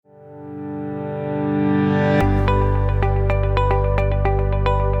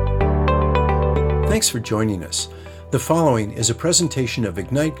Thanks for joining us. The following is a presentation of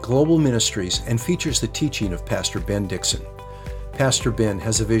Ignite Global Ministries and features the teaching of Pastor Ben Dixon. Pastor Ben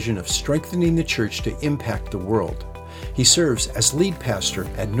has a vision of strengthening the church to impact the world. He serves as lead pastor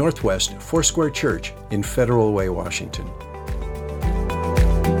at Northwest Foursquare Church in Federal Way, Washington.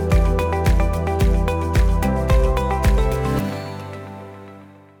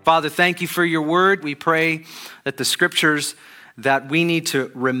 Father, thank you for your word. We pray that the scriptures that we need to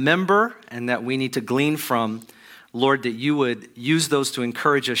remember and that we need to glean from, Lord, that you would use those to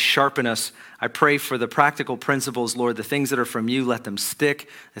encourage us, sharpen us. I pray for the practical principles, Lord. The things that are from you, let them stick.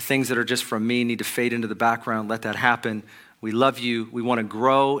 The things that are just from me need to fade into the background. Let that happen. We love you. We want to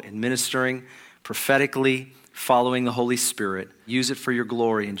grow in ministering prophetically, following the Holy Spirit. Use it for your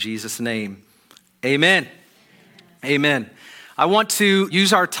glory in Jesus' name. Amen. Amen. I want to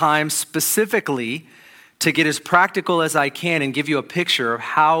use our time specifically to get as practical as I can and give you a picture of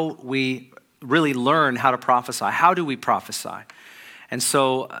how we really learn how to prophesy. How do we prophesy? And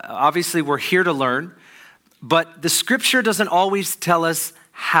so obviously we're here to learn, but the scripture doesn't always tell us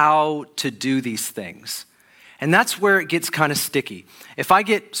how to do these things. And that's where it gets kind of sticky. If I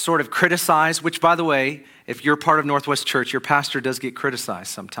get sort of criticized, which by the way, if you're part of Northwest Church, your pastor does get criticized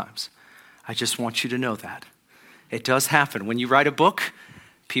sometimes. I just want you to know that. It does happen. When you write a book,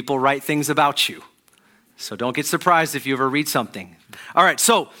 people write things about you. So don't get surprised if you ever read something. All right,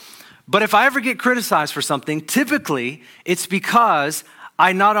 but if I ever get criticized for something, typically it's because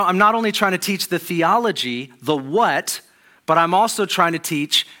I'm not only trying to teach the theology, the what, but I'm also trying to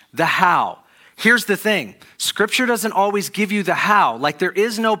teach the how. Here's the thing. Scripture doesn't always give you the how. Like there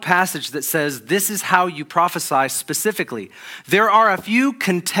is no passage that says this is how you prophesy specifically. There are a few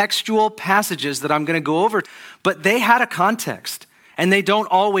contextual passages that I'm going to go over, but they had a context and they don't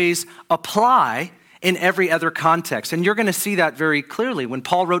always apply in every other context. And you're going to see that very clearly. When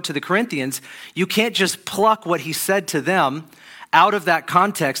Paul wrote to the Corinthians, you can't just pluck what he said to them out of that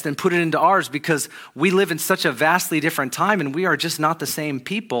context and put it into ours because we live in such a vastly different time and we are just not the same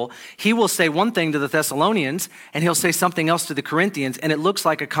people. He will say one thing to the Thessalonians and he'll say something else to the Corinthians and it looks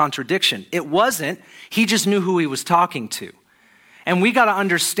like a contradiction. It wasn't. He just knew who he was talking to. And we got to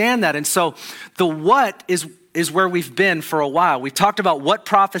understand that. And so the what is where we've been for a while. We've talked about what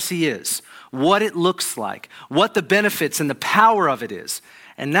prophecy is, what it looks like, what the benefits and the power of it is.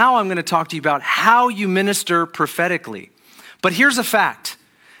 And now I'm going to talk to you about how you minister prophetically. But here's a fact.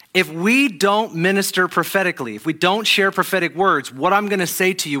 If we don't minister prophetically, if we don't share prophetic words, what I'm going to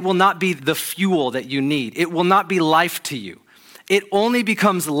say to you will not be the fuel that you need. It will not be life to you. It only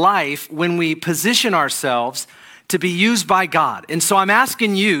becomes life when we position ourselves to be used by God. And so I'm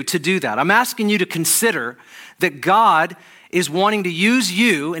asking you to do that. I'm asking you to consider that God is wanting to use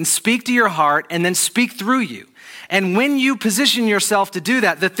you and speak to your heart and then speak through you. And when you position yourself to do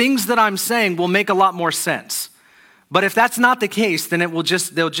that, the things that I'm saying will make a lot more sense. But if that's not the case, then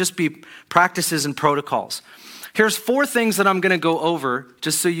they'll just be practices and protocols. Here's 4 things that I'm going to go over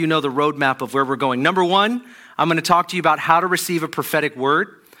just so you know the roadmap of where we're going. Number 1, I'm going to talk to you about how to receive a prophetic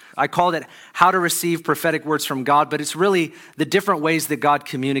word. I called it how to receive prophetic words from God, but it's really the different ways that God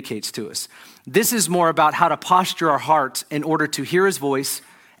communicates to us. This is more about how to posture our hearts in order to hear his voice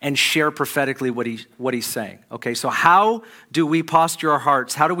and share prophetically what he's saying. Okay, so how do we posture our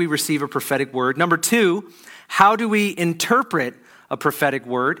hearts? How do we receive a prophetic word? Number 2, how do we interpret a prophetic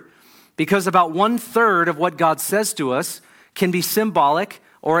word? Because about 1/3 of what God says to us can be symbolic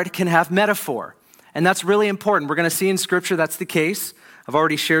or it can have metaphor. And that's really important. We're going to see in Scripture that's the case. I've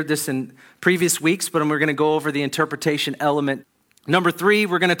already shared this in previous weeks, but we're going to go over the interpretation element. Number 3,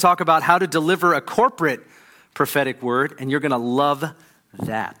 we're going to talk about how to deliver a corporate prophetic word, and you're going to love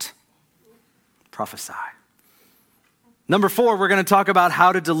that. Prophesy. Number 4, we're going to talk about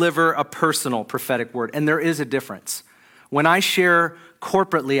how to deliver a personal prophetic word, and there is a difference. When I share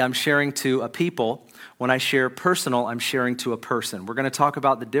corporately, I'm sharing to a people. When I share personal, I'm sharing to a person. We're going to talk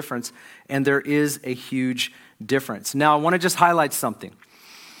about the difference, and there is a huge difference. Now, I want to just highlight something.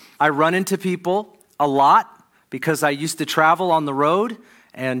 I run into people a lot because I used to travel on the road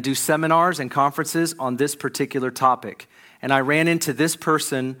and do seminars and conferences on this particular topic. And I ran into this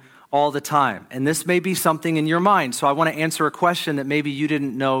person all the time. And this may be something in your mind. So I want to answer a question that maybe you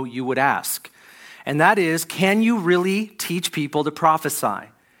didn't know you would ask. And that is, can you really teach people to prophesy?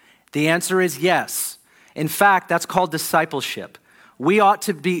 The answer is yes. In fact, that's called discipleship. We ought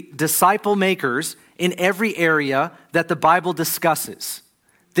to be disciple makers in every area that the Bible discusses.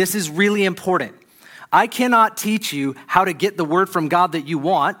 This is really important. I cannot teach you how to get the word from God that you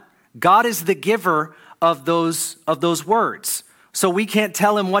want. God is the giver of those words. So we can't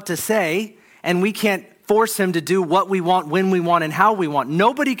tell him what to say, and we can't force him to do what we want, when we want, and how we want.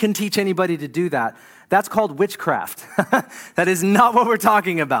 Nobody can teach anybody to do that. That's called witchcraft. That is not what we're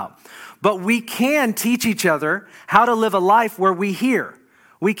talking about. But we can teach each other how to live a life where we hear.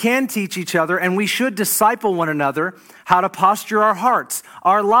 We can teach each other, and we should disciple one another how to posture our hearts,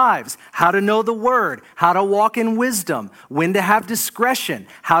 our lives, how to know the word, how to walk in wisdom, when to have discretion,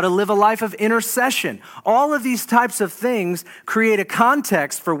 how to live a life of intercession. All of these types of things create a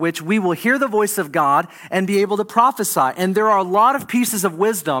context for which we will hear the voice of God and be able to prophesy. And there are a lot of pieces of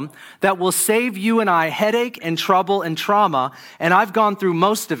wisdom that will save you and I headache and trouble and trauma. And I've gone through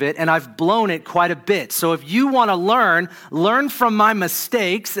most of it, and I've blown it quite a bit. So if you want to learn from my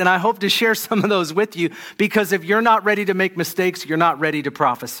mistakes, and I hope to share some of those with you, because if you're not ready to make mistakes, you're not ready to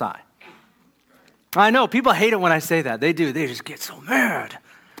prophesy. I know people hate it when I say that. They do. They just get so mad.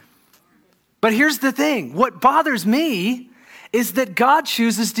 But here's the thing. What bothers me is that God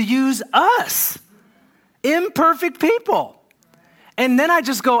chooses to use us, imperfect people. And then I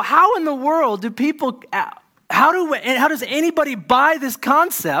just go, how in the world do people, how does anybody buy this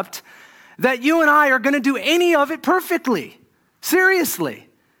concept that you and I are going to do any of it perfectly? Seriously.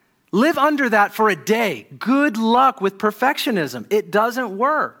 Live under that for a day. Good luck with perfectionism. It doesn't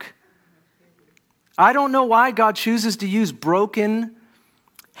work. I don't know why God chooses to use broken,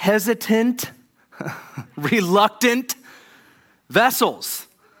 hesitant, reluctant vessels,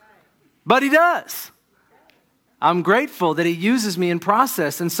 but he does. I'm grateful that he uses me in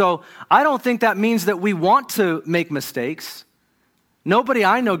process. And so I don't think that means that we want to make mistakes. Nobody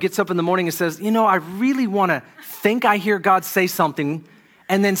I know gets up in the morning and says, I really want to think I hear God say something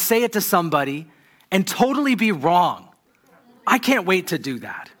and then say it to somebody and totally be wrong. I can't wait to do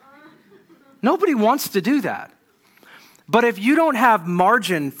that. Nobody wants to do that. But if you don't have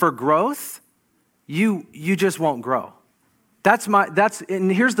margin for growth, you just won't grow.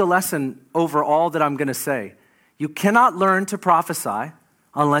 And here's the lesson overall that I'm going to say. You cannot learn to prophesy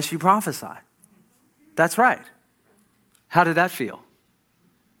unless you prophesy. That's right. How did that feel?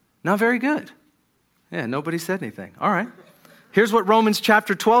 Not very good. Yeah, nobody said anything. All right. Here's what Romans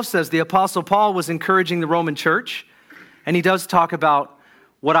chapter 12 says. The Apostle Paul was encouraging the Roman church, and he does talk about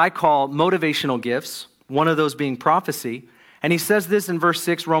what I call motivational gifts, one of those being prophecy. And he says this in verse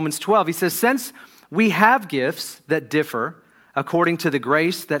 6, Romans 12. He says, since we have gifts that differ according to the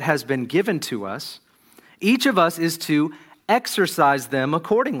grace that has been given to us, each of us is to exercise them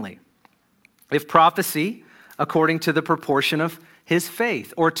accordingly. If prophecy, according to the proportion of his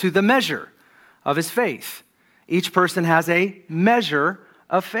faith, or to the measure of his faith. Each person has a measure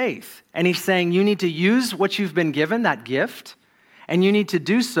of faith. And he's saying you need to use what you've been given, that gift, and you need to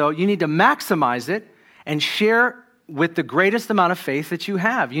do so. You need to maximize it and share with the greatest amount of faith that you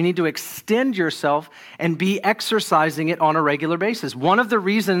have. You need to extend yourself and be exercising it on a regular basis. One of the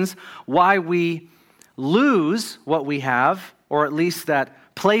reasons why we lose what we have, or at least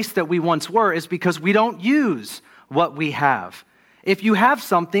that place that we once were, is because we don't use what we have. If you have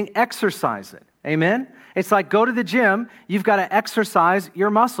something, exercise it. Amen? It's like go to the gym. You've got to exercise your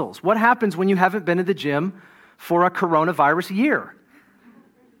muscles. What happens when you haven't been to the gym for a coronavirus year?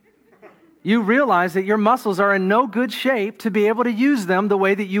 You realize that your muscles are in no good shape to be able to use them the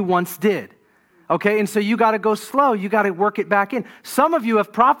way that you once did. Okay, and so you got to go slow. You got to work it back in. Some of you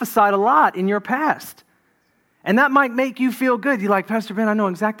have prophesied a lot in your past, and that might make you feel good. You're like, Pastor Ben, I know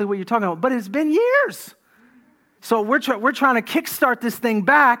exactly what you're talking about, but it's been years. So we're trying to kickstart this thing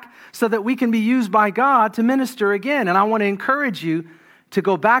back so that we can be used by God to minister again. And I want to encourage you to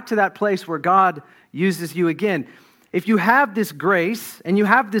go back to that place where God uses you again. If you have this grace and you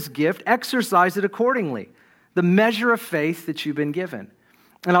have this gift, exercise it accordingly. The measure of faith that you've been given.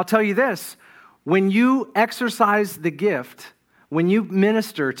 And I'll tell you this, when you exercise the gift, when you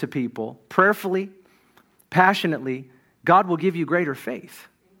minister to people prayerfully, passionately, God will give you greater faith.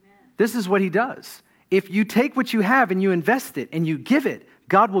 Amen. This is what he does. If you take what you have and you invest it and you give it,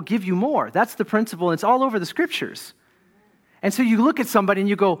 God will give you more. That's the principle. It's all over the scriptures. And so you look at somebody and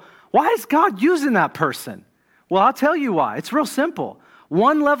you go, why is God using that person? Well, I'll tell you why. It's real simple.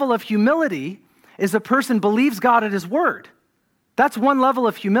 One level of humility is a person believes God at his word. That's one level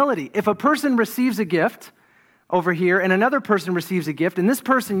of humility. If a person receives a gift over here and another person receives a gift and this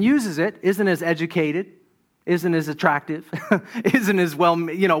person uses it, isn't as educated, isn't as attractive, isn't as well,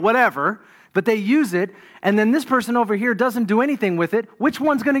 whatever, but they use it, and then this person over here doesn't do anything with it, which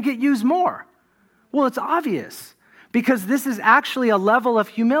one's going to get used more? Well, it's obvious, because this is actually a level of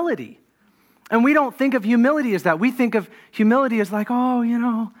humility. And we don't think of humility as that. We think of humility as like,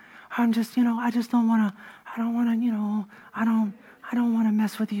 I'm just, I just don't want to, I don't want to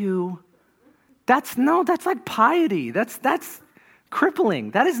mess with you. That's like piety. That's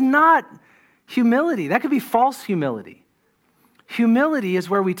crippling. That is not humility. That could be false humility. Humility is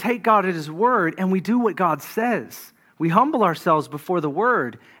where we take God at his word and we do what God says. We humble ourselves before the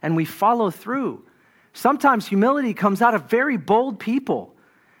word and we follow through. Sometimes humility comes out of very bold people.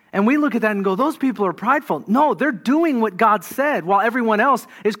 And we look at that and go, those people are prideful. No, they're doing what God said while everyone else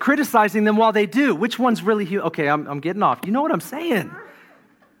is criticizing them while they do. Which one's really okay, I'm getting off. You know what I'm saying?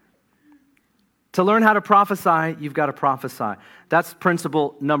 To learn how to prophesy, you've got to prophesy. That's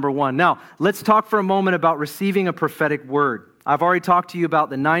principle number one. Now, let's talk for a moment about receiving a prophetic word. I've already talked to you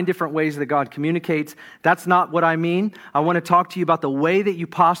about the 9 different ways that God communicates. That's not what I mean. I want to talk to you about the way that you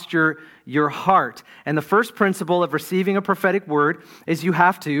posture your heart. And the first principle of receiving a prophetic word is we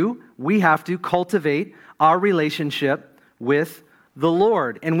have to cultivate our relationship with the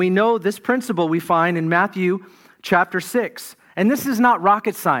Lord. And we know this principle we find in Matthew chapter 6. And this is not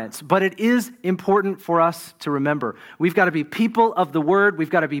rocket science, but it is important for us to remember. We've got to be people of the word. We've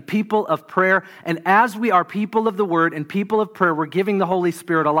got to be people of prayer. And as we are people of the word and people of prayer, we're giving the Holy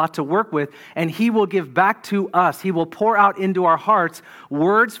Spirit a lot to work with, and he will give back to us. He will pour out into our hearts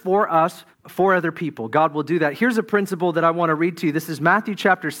words for us, for other people. God will do that. Here's a principle that I want to read to you. This is Matthew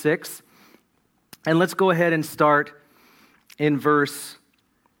chapter 6. And let's go ahead and start in verse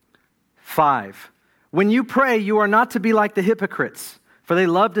 5. When you pray, you are not to be like the hypocrites, for they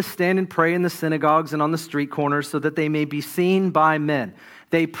love to stand and pray in the synagogues and on the street corners so that they may be seen by men.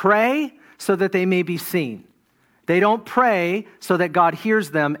 They pray so that they may be seen. They don't pray so that God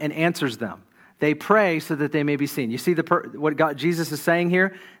hears them and answers them. They pray so that they may be seen. You see what Jesus is saying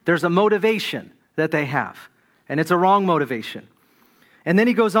here? There's a motivation that they have, and it's a wrong motivation. And then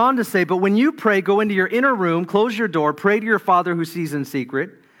he goes on to say, but when you pray, go into your inner room, close your door, pray to your Father who sees in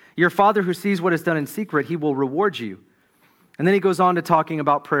secret. Your Father who sees what is done in secret, he will reward you. And then he goes on to talking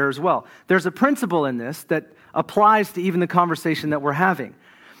about prayer as well. There's a principle in this that applies to even the conversation that we're having.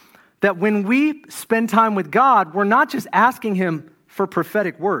 That when we spend time with God, we're not just asking him for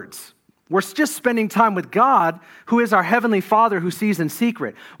prophetic words. We're just spending time with God, who is our Heavenly Father who sees in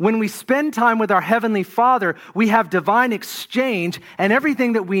secret. When we spend time with our Heavenly Father, we have divine exchange, and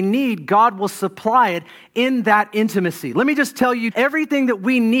everything that we need, God will supply it in that intimacy. Let me just tell you, everything that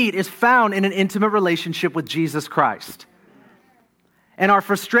we need is found in an intimate relationship with Jesus Christ. And our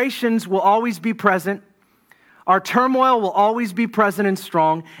frustrations will always be present. Our turmoil will always be present and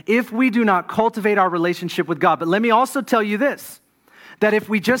strong if we do not cultivate our relationship with God. But let me also tell you this, that if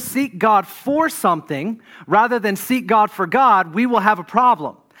we just seek God for something rather than seek God for God, we will have a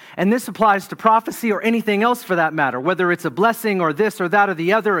problem. And this applies to prophecy or anything else for that matter, whether it's a blessing or this or that or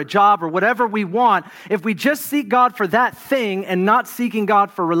the other, a job or whatever we want. If we just seek God for that thing and not seeking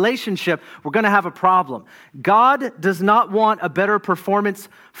God for relationship, we're going to have a problem. God does not want a better performance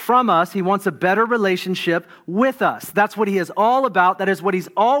from us. He wants a better relationship with us. That's what he is all about. That is what he's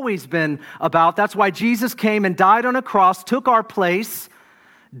always been about. That's why Jesus came and died on a cross, took our place.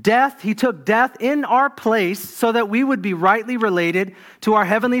 He took death in our place so that we would be rightly related to our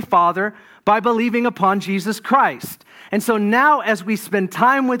Heavenly Father by believing upon Jesus Christ. And so now as we spend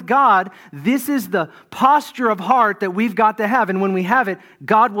time with God, this is the posture of heart that we've got to have. And when we have it,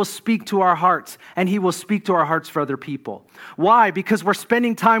 God will speak to our hearts, and he will speak to our hearts for other people. Why? Because we're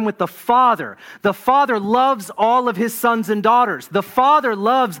spending time with the Father. The Father loves all of his sons and daughters. The Father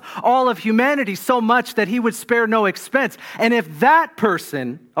loves all of humanity so much that he would spare no expense. And if that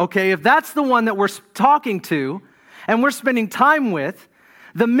person, if that's the one that we're talking to and we're spending time with,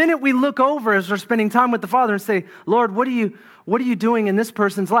 the minute we look over as we're spending time with the Father and say, Lord, what are you doing in this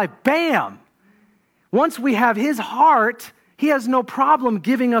person's life? Bam! Once we have his heart, he has no problem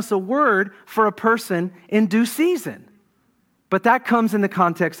giving us a word for a person in due season. But that comes in the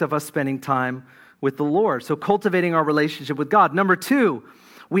context of us spending time with the Lord. So cultivating our relationship with God. Number 2,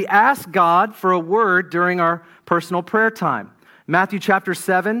 we ask God for a word during our personal prayer time. Matthew chapter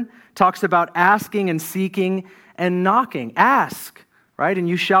 7 talks about asking and seeking and knocking. Ask, right? And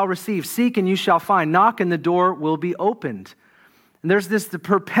you shall receive. Seek and you shall find. Knock and the door will be opened. And there's the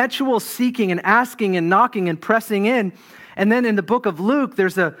perpetual seeking and asking and knocking and pressing in. And then in the book of Luke,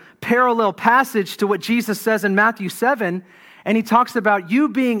 there's a parallel passage to what Jesus says in Matthew 7. And he talks about you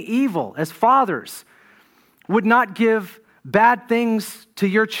being evil as fathers would not give bad things to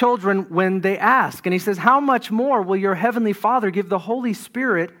your children when they ask. And he says, how much more will your heavenly Father give the Holy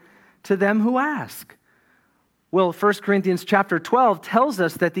Spirit to them who ask? Well, 1 Corinthians chapter 12 tells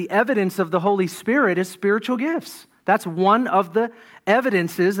us that the evidence of the Holy Spirit is spiritual gifts. That's one of the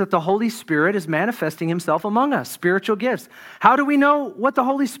evidences that the Holy Spirit is manifesting himself among us, spiritual gifts. How do we know what the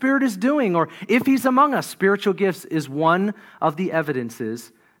Holy Spirit is doing or if he's among us? Spiritual gifts is one of the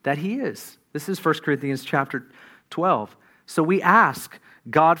evidences that he is. This is 1 Corinthians chapter 12. So we ask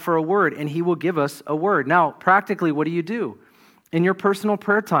God for a word, and he will give us a word. Now, practically, what do? In your personal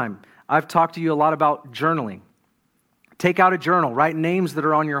prayer time, I've talked to you a lot about journaling. Take out a journal, write names that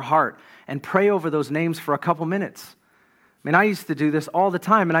are on your heart, and pray over those names for a couple minutes. I mean, I used to do this all the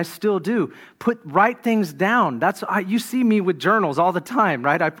time, and I still do. Write things down. You see me with journals all the time,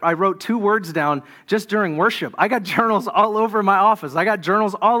 right? I wrote 2 words down just during worship. I got journals all over my office. I got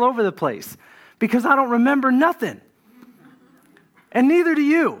journals all over the place because I don't remember nothing. And neither do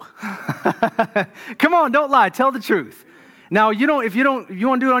you. Come on, don't lie. Tell the truth. Now, if you want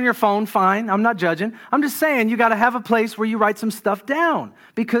to do it on your phone, fine. I'm not judging. I'm just saying you got to have a place where you write some stuff down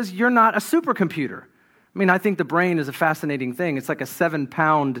because you're not a supercomputer. I mean, I think the brain is a fascinating thing. It's like a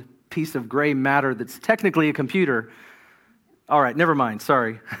 7-pound piece of gray matter that's technically a computer. All right, never mind.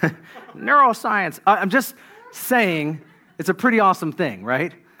 Sorry. Neuroscience. I'm just saying it's a pretty awesome thing,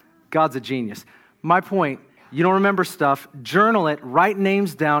 right? God's a genius. My point, you don't remember stuff, journal it, write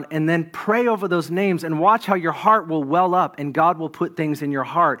names down, and then pray over those names and watch how your heart will well up and God will put things in your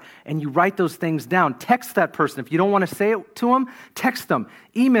heart and you write those things down. Text that person. If you don't want to say it to them, text them,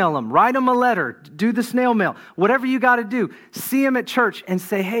 email them, write them a letter, do the snail mail, whatever you got to do. See them at church and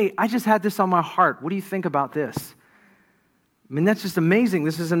say, hey, I just had this on my heart. What do you think about this? I mean, that's just amazing.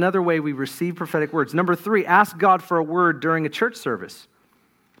 This is another way we receive prophetic words. Number 3, ask God for a word during a church service.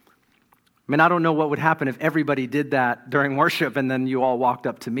 I mean, I don't know what would happen if everybody did that during worship and then you all walked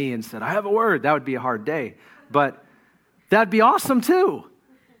up to me and said, I have a word. That would be a hard day. But that'd be awesome too.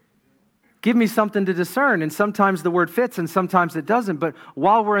 Give me something to discern. And sometimes the word fits and sometimes it doesn't. But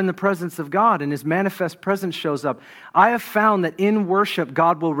while we're in the presence of God and his manifest presence shows up, I have found that in worship,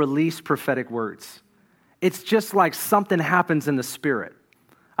 God will release prophetic words. It's just like something happens in the spirit.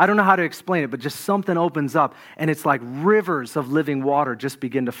 I don't know how to explain it, but just something opens up and it's like rivers of living water just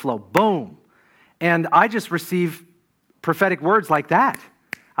begin to flow. Boom. And I just receive prophetic words like that.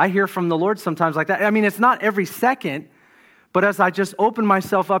 I hear from the Lord sometimes like that. I mean, it's not every second, but as I just open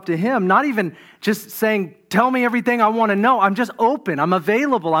myself up to him, not even just saying, tell me everything I want to know. I'm just open. I'm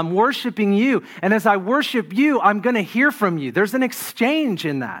available. I'm worshiping you. And as I worship you, I'm going to hear from you. There's an exchange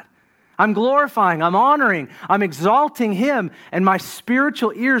in that. I'm glorifying, I'm honoring, I'm exalting him, and my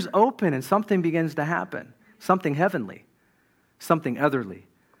spiritual ears open, and something begins to happen. Something heavenly, something otherly.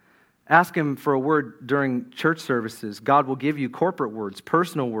 Ask him for a word during church services. God will give you corporate words,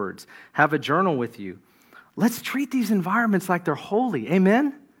 personal words. Have a journal with you. Let's treat these environments like they're holy.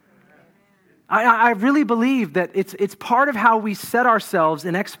 Amen? I really believe that it's part of how we set ourselves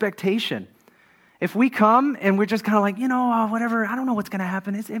in expectation. If we come and we're just kind of like, whatever, I don't know what's going to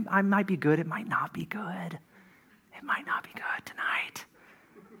happen. It might be good. It might not be good. It might not be good tonight.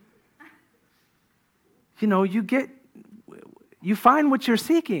 You find what you're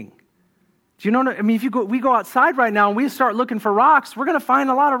seeking. Do you know? I mean, we go outside right now and we start looking for rocks, we're going to find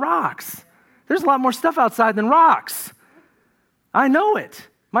a lot of rocks. There's a lot more stuff outside than rocks. I know it.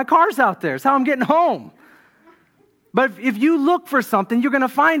 My car's out there. It's how I'm getting home. But if you look for something, you're going to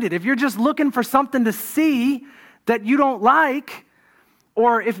find it. If you're just looking for something to see that you don't like,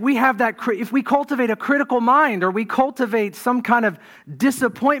 or if we cultivate a critical mind, or we cultivate some kind of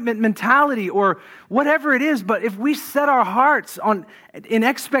disappointment mentality, or whatever it is, but if we set our hearts in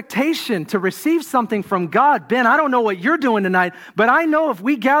expectation to receive something from God, Ben, I don't know what you're doing tonight, but I know if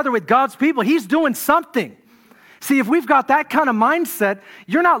we gather with God's people, he's doing something. See, if we've got that kind of mindset,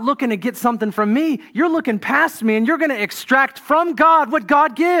 you're not looking to get something from me. You're looking past me, and you're going to extract from God what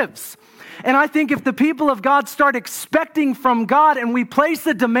God gives. And I think if the people of God start expecting from God and we place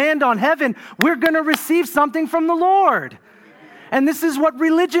a demand on heaven, we're going to receive something from the Lord. And this is what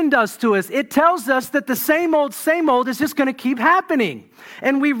religion does to us. It tells us that the same old is just going to keep happening.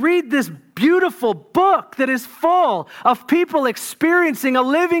 And we read this beautiful book that is full of people experiencing a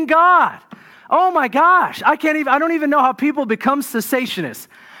living God. Oh my gosh, I don't even know how people become cessationists.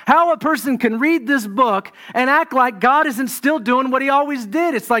 How a person can read this book and act like God isn't still doing what he always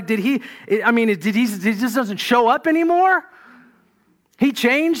did. It's like, he just doesn't show up anymore? He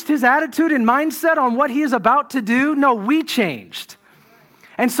changed his attitude and mindset on what he is about to do? No, we changed.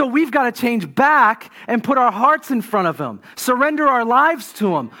 And so we've got to change back and put our hearts in front of him, surrender our lives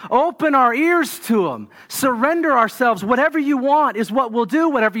to him, open our ears to him, surrender ourselves. Whatever you want is what we'll do.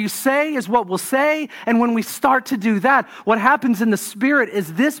 Whatever you say is what we'll say. And when we start to do that, what happens in the spirit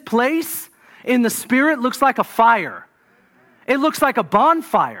is this place in the spirit looks like a fire. It looks like a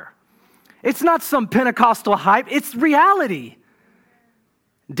bonfire. It's not some Pentecostal hype. It's reality.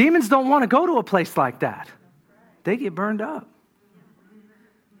 Demons don't want to go to a place like that. They get burned up.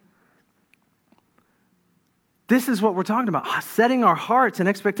 This is what we're talking about, setting our hearts and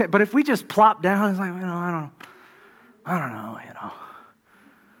expectation. But if we just plop down, it's like, I don't know.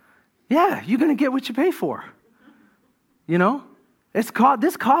 Yeah, you're going to get what you pay for. You know? This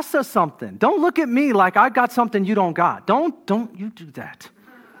costs us something. Don't look at me like I got something you don't got. Don't you do that.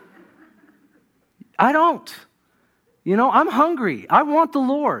 I don't. You know, I'm hungry. I want the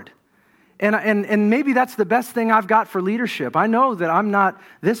Lord. And maybe that's the best thing I've got for leadership. I know that I'm not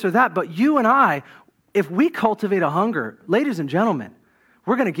this or that, but you and I, if we cultivate a hunger, ladies and gentlemen,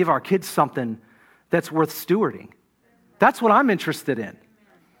 we're going to give our kids something that's worth stewarding. That's what I'm interested in.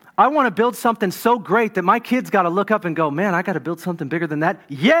 I want to build something so great that my kids got to look up and go, man, I got to build something bigger than that.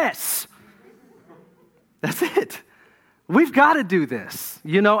 Yes! That's it. We've got to do this,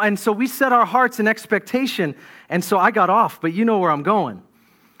 you know, and so we set our hearts in expectation, and so I got off, but you know where I'm going.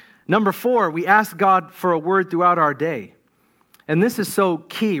 Number 4, we ask God for a word throughout our day. And this is so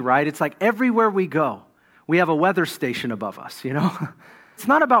key, right? It's like everywhere we go, we have a weather station above us, you know? It's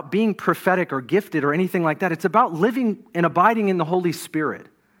not about being prophetic or gifted or anything like that. It's about living and abiding in the Holy Spirit.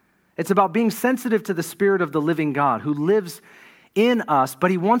 It's about being sensitive to the Spirit of the living God who lives in us,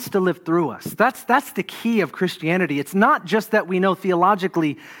 but he wants to live through us. That's the key of Christianity. It's not just that we know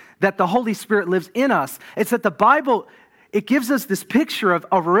theologically that the Holy Spirit lives in us. It's that the Bible, it gives us this picture of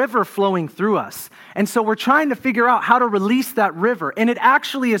a river flowing through us. And so we're trying to figure out how to release that river. And it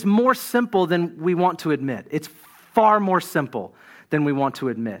actually is more simple than we want to admit. It's far more simple than we want to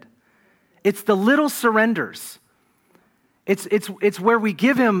admit. It's the little surrenders. It's where we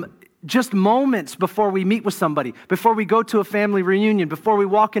give him just moments before we meet with somebody, before we go to a family reunion, before we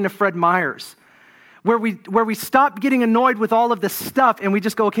walk into Fred Meyer's, where we stop getting annoyed with all of this stuff and we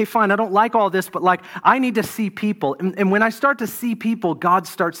just go, okay, fine, I don't like all this, but like, I need to see people. And when I start to see people, God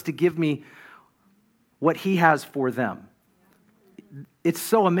starts to give me what he has for them. It's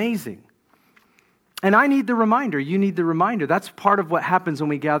so amazing. And I need the reminder. You need the reminder. That's part of what happens when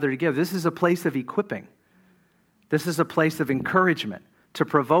we gather together. This is a place of equipping. This is a place of encouragement to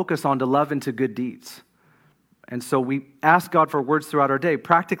provoke us onto love and to good deeds. And so we ask God for words throughout our day.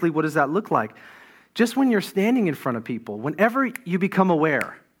 Practically, what does that look like? Just when you're standing in front of people, whenever you become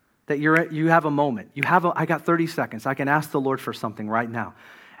aware that you have a moment, I got 30 seconds, I can ask the Lord for something right now.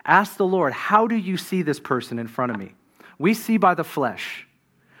 Ask the Lord, how do you see this person in front of me? We see by the flesh,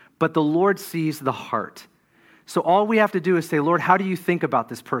 but the Lord sees the heart. So all we have to do is say, Lord, how do you think about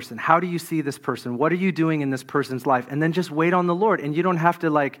this person? How do you see this person? What are you doing in this person's life? And then just wait on the Lord. And you don't have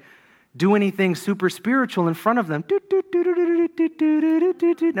to do anything super spiritual in front of them.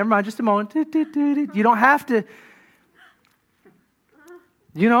 Never mind, just a moment. You don't have to,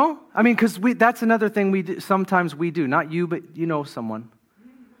 you know? I mean, because that's another thing sometimes we do. Not you, but you know someone.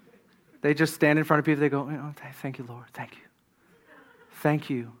 They just stand in front of people. They go, oh, thank you, Lord. Thank you. Thank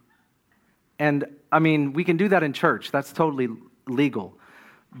you. And I mean, we can do that in church. That's totally legal.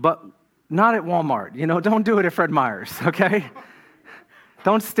 But not at Walmart. You know, don't do it at Fred Meyer's, okay?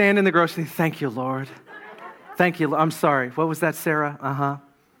 Don't stand in the grocery. Thank you, Lord. Thank you. I'm sorry. What was that, Sarah? Uh-huh.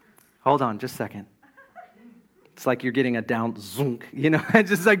 Hold on just a second. It's like you're getting a down zunk. You know,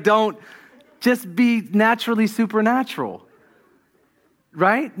 it's just like, don't just be naturally supernatural.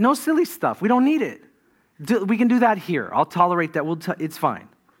 Right? No silly stuff. We don't need it. We can do that here. I'll tolerate that. It's fine.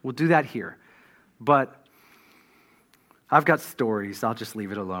 We'll do that here. But I've got stories. I'll just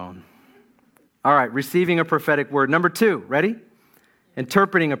leave it alone. All right, receiving a prophetic word. Number 2, ready?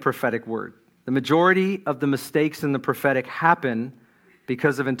 Interpreting a prophetic word. The majority of the mistakes in the prophetic happen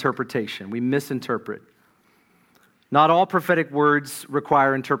because of interpretation. We misinterpret. Not all prophetic words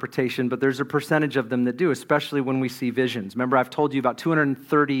require interpretation, but there's a percentage of them that do, especially when we see visions. Remember, I've told you about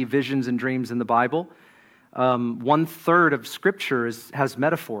 230 visions and dreams in the Bible. 1/3 of Scripture has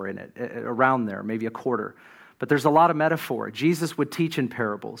metaphor in it, around there, maybe a quarter. But there's a lot of metaphor. Jesus would teach in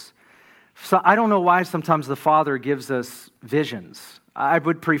parables. So I don't know why sometimes the Father gives us visions. I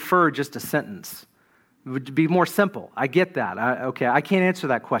would prefer just a sentence. It would be more simple. I get that. I can't answer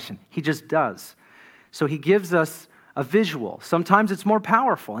that question. He just does. So he gives us a visual. Sometimes it's more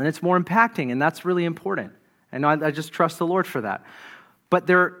powerful and it's more impacting, and that's really important. And I just trust the Lord for that. But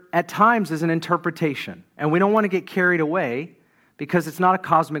there, at times, is an interpretation. And we don't want to get carried away because it's not a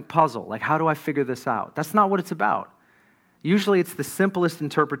cosmic puzzle. Like, how do I figure this out? That's not what it's about. Usually, it's the simplest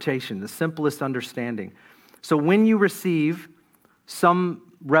interpretation, the simplest understanding. So when you receive some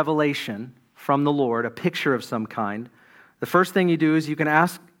revelation from the Lord, a picture of some kind, the first thing you do is you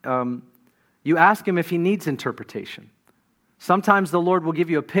ask him if he needs interpretation. Sometimes the Lord will give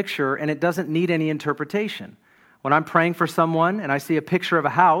you a picture and it doesn't need any interpretation. When I'm praying for someone and I see a picture of a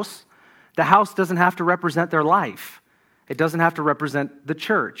house, the house doesn't have to represent their life. It doesn't have to represent the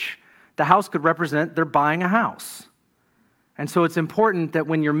church. The house could represent they're buying a house. And so it's important that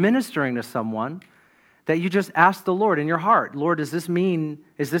when you're ministering to someone, that you just ask the Lord in your heart, Lord, does this mean,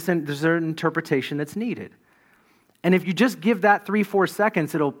 is there an interpretation that's needed? And if you just give that 3-4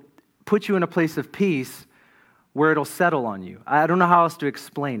 seconds, it'll put you in a place of peace where it'll settle on you. I don't know how else to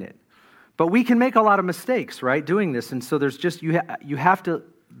explain it. But we can make a lot of mistakes, right, doing this. And so there's just, you have to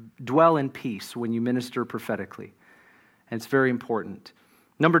dwell in peace when you minister prophetically. And it's very important.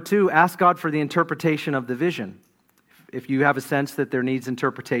 Number 2, ask God for the interpretation of the vision. If you have a sense that there needs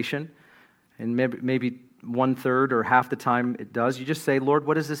interpretation, and maybe 1/3 or half the time it does, you just say, Lord,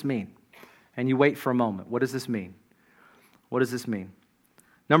 what does this mean? And you wait for a moment. What does this mean? What does this mean?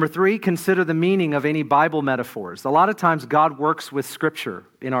 Number 3, consider the meaning of any Bible metaphors. A lot of times God works with Scripture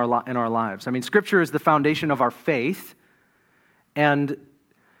in our lives. I mean, Scripture is the foundation of our faith, and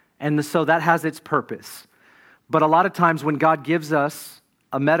so that has its purpose. But a lot of times when God gives us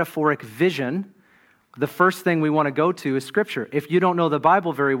a metaphoric vision, the first thing we want to go to is Scripture. If you don't know the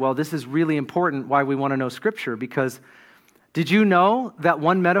Bible very well, this is really important why we want to know Scripture, because did you know that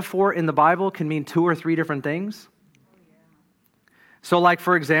one metaphor in the Bible can mean 2 or 3 different things? So like,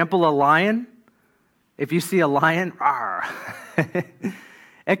 for example, a lion, if you see a lion,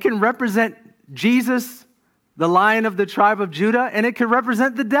 it can represent Jesus, the Lion of the tribe of Judah, and it can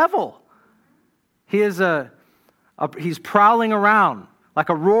represent the devil. He's prowling around like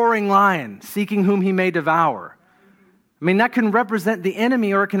a roaring lion, seeking whom he may devour. I mean, that can represent the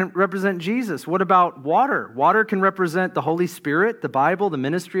enemy or it can represent Jesus. What about water? Water can represent the Holy Spirit, the Bible, the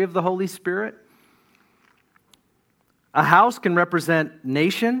ministry of the Holy Spirit. A house can represent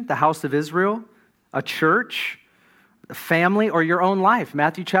nation, the house of Israel, a church, a family, or your own life.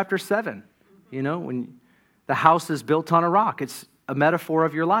 Matthew chapter 7, when the house is built on a rock, it's a metaphor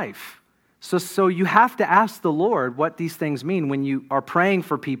of your life. So you have to ask the Lord what these things mean when you are praying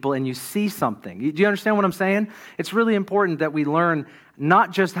for people and you see something. Do you understand what I'm saying? It's really important that we learn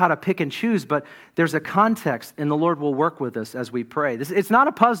not just how to pick and choose, but there's a context, and the Lord will work with us as we pray. It's not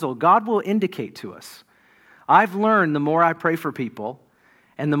a puzzle. God will indicate to us. I've learned the more I pray for people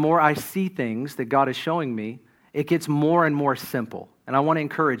and the more I see things that God is showing me, it gets more and more simple. And I want to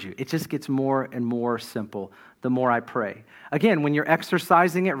encourage you. It just gets more and more simple the more I pray. Again, when you're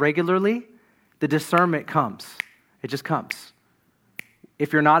exercising it regularly, the discernment comes. It just comes.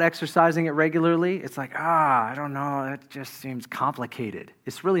 If you're not exercising it regularly, it's like, I don't know, that just seems complicated.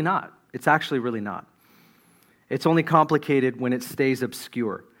 It's really not. It's actually really not. It's only complicated when it stays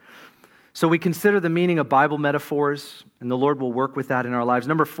obscure. So we consider the meaning of Bible metaphors, and the Lord will work with that in our lives.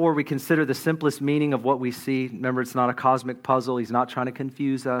 Number 4, we consider the simplest meaning of what we see. Remember, it's not a cosmic puzzle. He's not trying to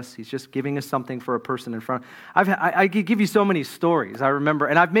confuse us. He's just giving us something for a person in front. I could give you so many stories. I remember,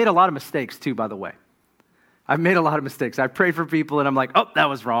 and I've made a lot of mistakes too, by the way. I've made a lot of mistakes. I prayed for people, and I'm like, that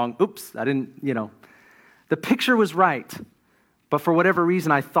was wrong. Oops, I didn't, The picture was right, but for whatever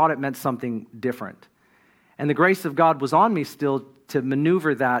reason, I thought it meant something different. And the grace of God was on me still to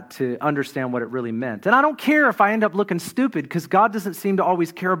maneuver that to understand what it really meant. And I don't care if I end up looking stupid, because God doesn't seem to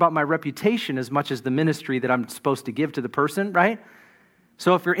always care about my reputation as much as the ministry that I'm supposed to give to the person, right?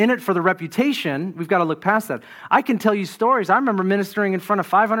 So if you're in it for the reputation, we've got to look past that. I can tell you stories. I remember ministering in front of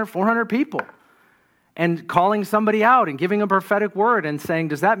 500, 400 people and calling somebody out and giving a prophetic word and saying,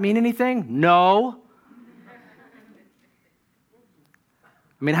 does that mean anything? No.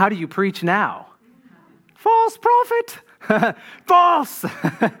 I mean, how do you preach now? False prophet. False!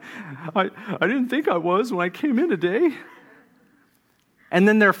 I didn't think I was when I came in today. And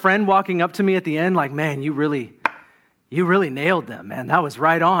then their friend walking up to me at the end like, man, you really nailed them, man. That was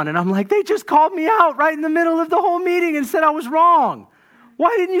right on. And I'm like, they just called me out right in the middle of the whole meeting and said I was wrong.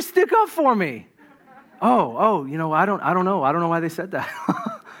 Why didn't you stick up for me? I don't know. I don't know why they said that.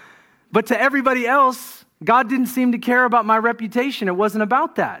 But to everybody else, God didn't seem to care about my reputation. It wasn't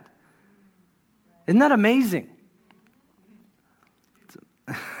about that. Isn't that amazing?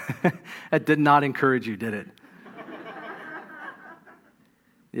 That did not encourage you, did it?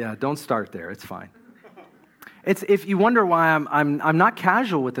 Yeah, don't start there. It's fine. If you wonder why I'm not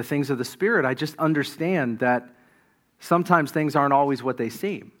casual with the things of the Spirit, I just understand that sometimes things aren't always what they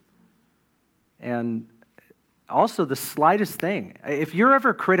seem. And also the slightest thing. If you're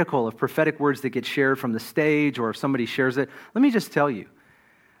ever critical of prophetic words that get shared from the stage, or if somebody shares it, let me just tell you,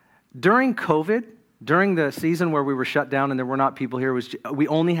 during COVID, during the season where we were shut down and there were not people here, we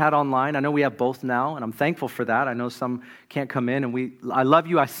only had online. I know we have both now, and I'm thankful for that. I know some can't come in, and I love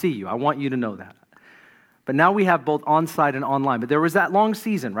you, I see you. I want you to know that. But now we have both on-site and online. But there was that long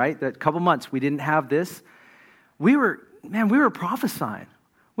season, right? That couple months we didn't have this. We were prophesying.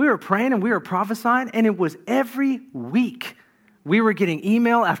 We were praying and we were prophesying, and it was every week. We were getting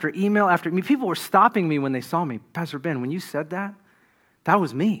email after email after email. People were stopping me when they saw me. Pastor Ben, when you said that, that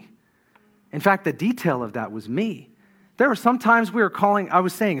was me. In fact, the detail of that was me. There were some times I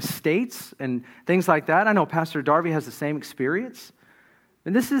was saying states and things like that. I know Pastor Darby has the same experience.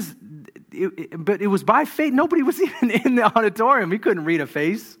 And but it was by faith. Nobody was even in the auditorium. You couldn't read a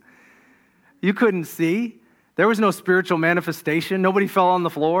face. You couldn't see. There was no spiritual manifestation. Nobody fell on the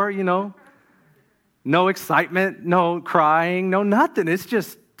floor, No excitement, no crying, no nothing. It's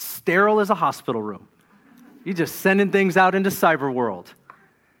just sterile as a hospital room. You're just sending things out into cyber world.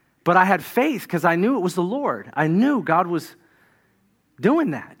 But I had faith because I knew it was the Lord. I knew God was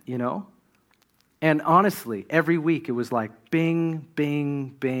doing that, And honestly, every week it was like bing,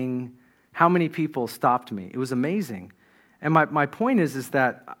 bing, bing. How many people stopped me? It was amazing. And my point is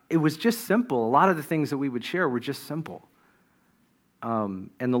that it was just simple. A lot of the things that we would share were just simple.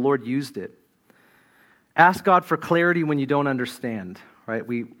 And the Lord used it. Ask God for clarity when you don't understand, right?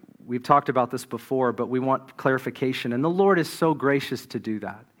 We've talked about this before, but we want clarification. And the Lord is so gracious to do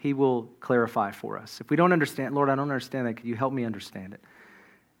that. He will clarify for us. If we don't understand, Lord, I don't understand that. Could you help me understand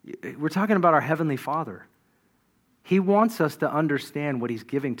it? We're talking about our Heavenly Father. He wants us to understand what He's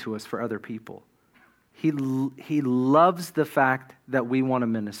giving to us for other people. He loves the fact that we want to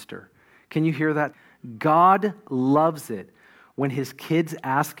minister. Can you hear that? God loves it when His kids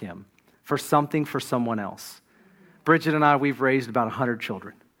ask Him for something for someone else. Bridget and I, we've raised about 100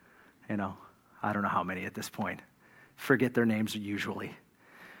 children. I don't know how many at this point. Forget their names usually.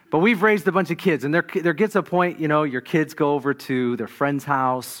 But we've raised a bunch of kids, and there gets a point, your kids go over to their friend's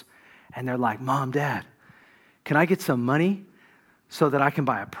house, and they're like, Mom, Dad, can I get some money so that I can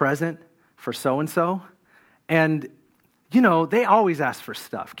buy a present for so-and-so? And, they always ask for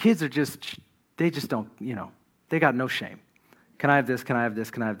stuff. Kids they just don't, they got no shame. Can I have this? Can I have this?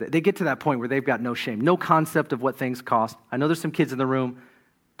 Can I have that? They get to that point where they've got no shame, no concept of what things cost. I know there's some kids in the room,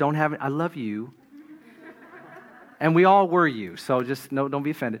 don't have it. I love you. And we all were you, so just don't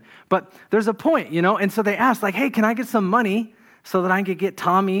be offended. But there's a point, and so they ask, like, hey, can I get some money so that I can get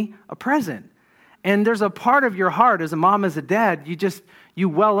Tommy a present? And there's a part of your heart as a mom, as a dad, you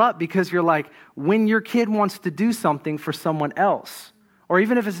well up because you're like, when your kid wants to do something for someone else, or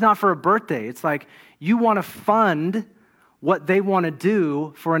even if it's not for a birthday, it's like you want to fund what they want to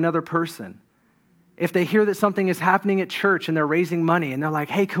do for another person. If they hear that something is happening at church and they're raising money and they're like,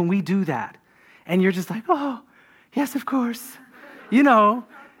 hey, can we do that? And you're just like, oh, yes, of course.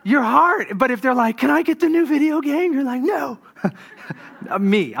 Your heart. But if they're like, can I get the new video game? You're like, no.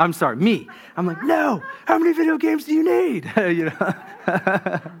 Me. I'm like, no. How many video games do you need?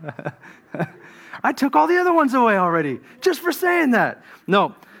 I took all the other ones away already just for saying that.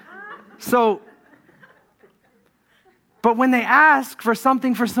 No. So, but when they ask for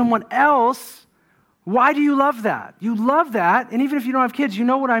something for someone else, why do you love that? You love that, and even if you don't have kids, you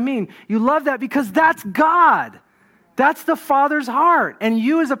know what I mean. You love that because that's God. That's the Father's heart. And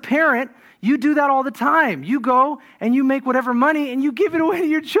you as a parent, you do that all the time. You go and you make whatever money and you give it away to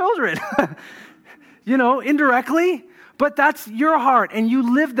your children. Indirectly. But that's your heart, and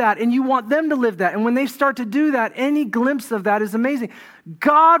you live that, and you want them to live that. And when they start to do that, any glimpse of that is amazing.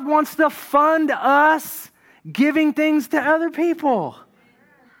 God wants to fund us giving things to other people.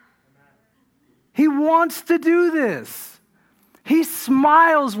 He wants to do this. He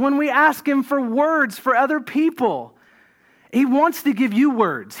smiles when we ask Him for words for other people. He wants to give you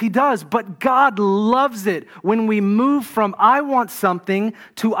words. He does. But God loves it when we move from I want something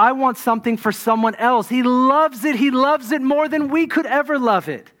to I want something for someone else. He loves it. He loves it more than we could ever love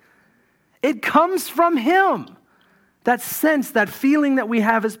it. It comes from Him. That sense, that feeling that we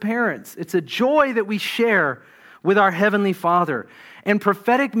have as parents. It's a joy that we share with our Heavenly Father. And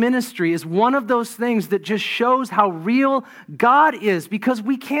prophetic ministry is one of those things that just shows how real God is, because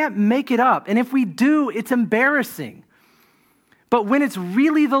we can't make it up. And if we do, it's embarrassing. But when it's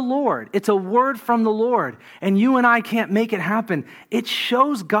really the Lord, it's a word from the Lord, and you and I can't make it happen, it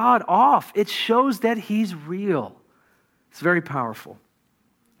shows God off. It shows that He's real. It's very powerful.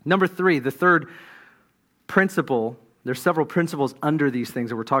 Number 3, the third principle, there's several principles under these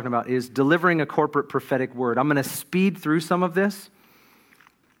things that we're talking about, is delivering a corporate prophetic word. I'm going to speed through some of this.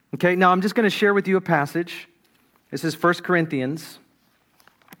 Okay, now I'm just going to share with you a passage. This is 1 Corinthians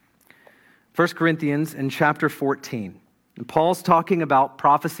in chapter 14. And Paul's talking about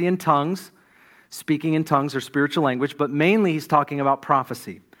prophecy in tongues, speaking in tongues or spiritual language, but mainly he's talking about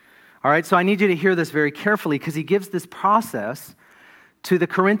prophecy. All right, so I need you to hear this very carefully because he gives this process to the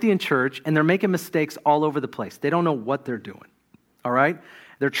Corinthian church, and they're making mistakes all over the place. They don't know what they're doing. All right?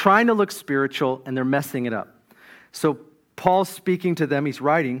 They're trying to look spiritual, and they're messing it up. So Paul's speaking to them, he's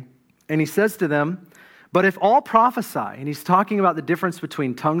writing, and he says to them, but if all prophesy, and he's talking about the difference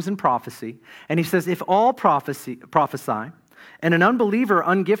between tongues and prophecy, and he says, if all prophesy, and an unbeliever,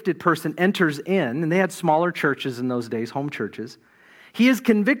 ungifted person enters in, and they had smaller churches in those days, home churches. He is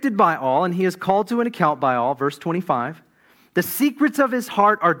convicted by all, and he is called to an account by all, verse 25. The secrets of his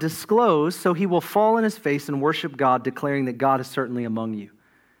heart are disclosed, so he will fall on his face and worship God, declaring that God is certainly among you.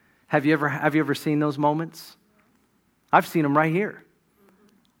 Have you ever seen those moments? I've seen them right here.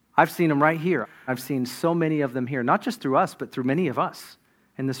 I've seen them right here. I've seen so many of them here, not just through us, but through many of us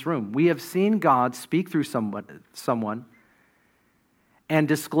in this room. We have seen God speak through someone and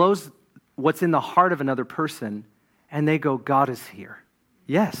disclose what's in the heart of another person, and they go, God is here.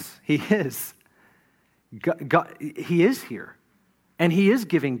 Yes, he is. God, he is here. And he is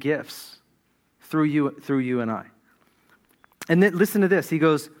giving gifts through you and I. And then listen to this. He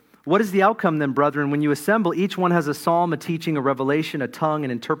goes, what is the outcome then, brethren? When you assemble, each one has a psalm, a teaching, a revelation, a tongue, an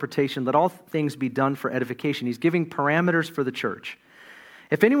interpretation. Let all things be done for edification. He's giving parameters for the church.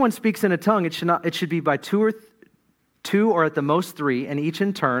 If anyone speaks in a tongue, it should be by two or at the most three, and each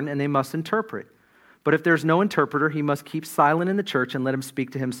in turn, and they must interpret. But if there's no interpreter, he must keep silent in the church and let him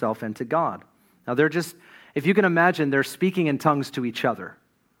speak to himself and to God. Now if you can imagine, they're speaking in tongues to each other.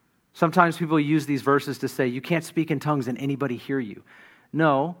 Sometimes people use these verses to say, you can't speak in tongues and anybody hear you.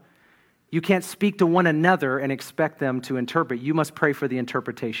 No, you can't speak to one another and expect them to interpret. You must pray for the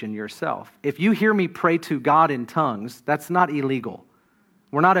interpretation yourself. If you hear me pray to God in tongues, that's not illegal.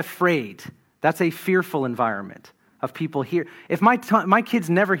 We're not afraid. That's a fearful environment of people here. If my kids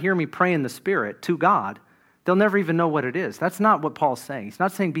never hear me pray in the Spirit to God, they'll never even know what it is. That's not what Paul's saying. He's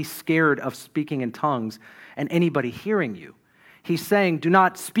not saying be scared of speaking in tongues and anybody hearing you. He's saying do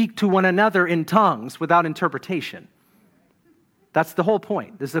not speak to one another in tongues without interpretation. That's the whole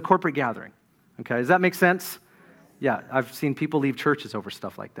point. This is a corporate gathering. Okay, does that make sense? Yeah, I've seen people leave churches over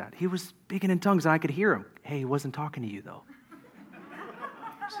stuff like that. He was speaking in tongues and I could hear him. Hey, he wasn't talking to you though.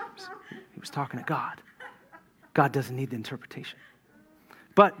 He was talking to God. God doesn't need the interpretation.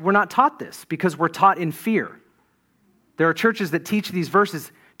 But we're not taught this because we're taught in fear. There are churches that teach these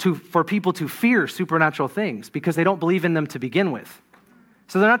verses for people to fear supernatural things because they don't believe in them to begin with.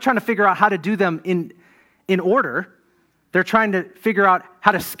 So they're not trying to figure out how to do them in order. They're trying to figure out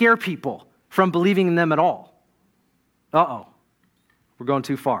how to scare people from believing in them at all. Uh-oh, we're going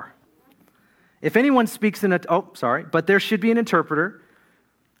too far. If anyone speaks but there should be an interpreter.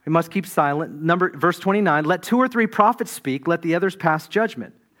 We must keep silent. Verse 29, let 2 or 3 prophets speak, let the others pass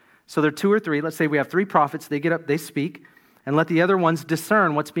judgment. So there are 2 or 3, let's say we have 3 prophets, they get up, they speak, and let the other ones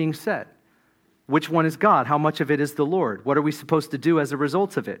discern what's being said. Which one is God? How much of it is the Lord? What are we supposed to do as a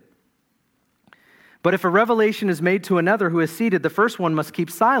result of it? But if a revelation is made to another who is seated, the first one must keep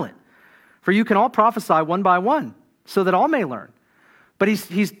silent. For you can all prophesy one by one, so that all may learn. But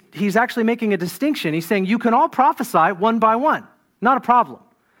he's actually making a distinction. He's saying you can all prophesy one by one. Not a problem.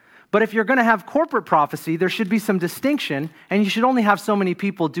 But if you're going to have corporate prophecy, there should be some distinction, and you should only have so many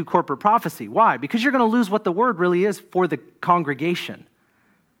people do corporate prophecy. Why? Because you're going to lose what the word really is for the congregation.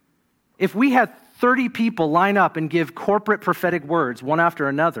 If we had 30 people line up and give corporate prophetic words one after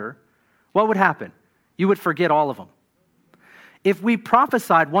another, what would happen? You would forget all of them. If we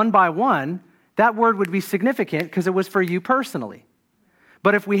prophesied one by one, that word would be significant because it was for you personally.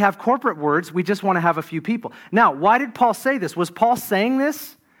 But if we have corporate words, we just want to have a few people. Now, why did Paul say this? Was Paul saying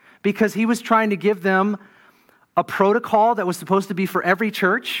this because he was trying to give them a protocol that was supposed to be for every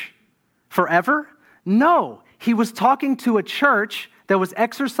church forever? No, he was talking to a church that was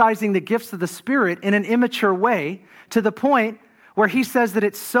exercising the gifts of the Spirit in an immature way to the point where he says that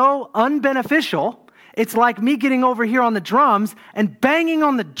it's so unbeneficial. It's like me getting over here on the drums and banging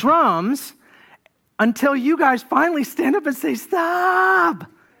on the drums until you guys finally stand up and say, stop.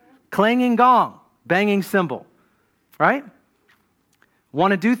 Clanging gong, banging cymbal, right?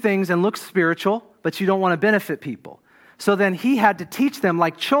 Want to do things and look spiritual, but you don't want to benefit people. So then he had to teach them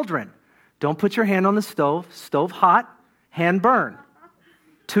like children. Don't put your hand on the stove hot, hand burn.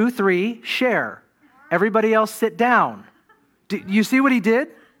 2, 3, share. Everybody else sit down. Do you see what he did?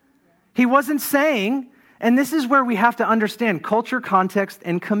 He wasn't saying, and this is where we have to understand culture, context,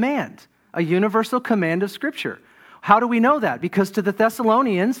 and command, a universal command of Scripture. How do we know that? Because to the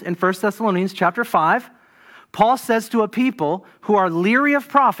Thessalonians, in 1 Thessalonians chapter 5, Paul says to a people who are leery of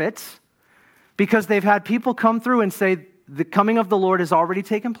prophets because they've had people come through and say the coming of the Lord has already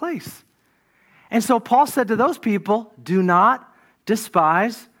taken place. And so Paul said to those people, do not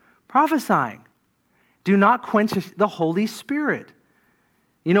despise prophesying. Do not quench the Holy Spirit.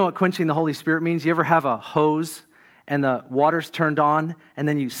 You know what quenching the Holy Spirit means? You ever have a hose and the water's turned on and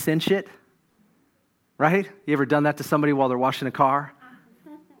then you cinch it? Right? You ever done that to somebody while they're washing a car?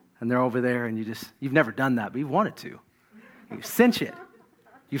 And they're over there and you've never done that, but you've wanted to. You cinch it.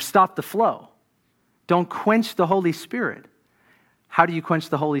 You've stopped the flow. Don't quench the Holy Spirit. How do you quench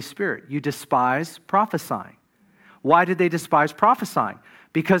the Holy Spirit? You despise prophesying. Why did they despise prophesying?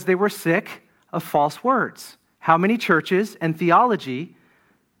 Because they were sick of false words. How many churches and theology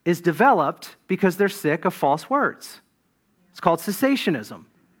is developed because they're sick of false words? It's called cessationism.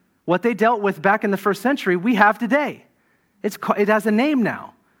 What they dealt with back in the first century, we have today. It has a name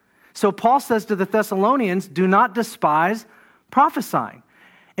now. So Paul says to the Thessalonians, do not despise prophesying.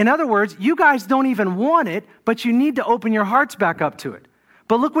 In other words, you guys don't even want it, but you need to open your hearts back up to it.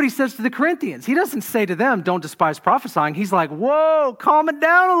 But look what he says to the Corinthians. He doesn't say to them, don't despise prophesying. He's like, whoa, calm it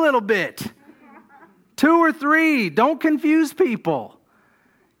down a little bit. 2 or 3, don't confuse people.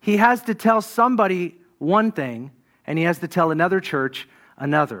 He has to tell somebody one thing, and he has to tell another church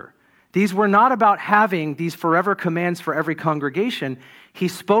another. These were not about having these forever commands for every congregation. He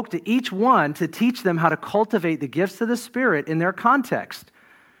spoke to each one to teach them how to cultivate the gifts of the Spirit in their context.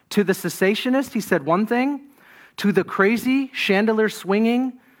 To the cessationist, he said one thing. To the crazy,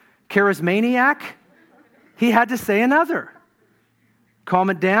 chandelier-swinging, charismaniac, he had to say another. Calm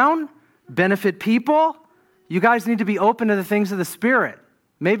it down, benefit people. You guys need to be open to the things of the Spirit.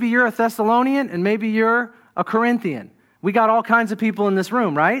 Maybe you're a Thessalonian and maybe you're a Corinthian. We got all kinds of people in this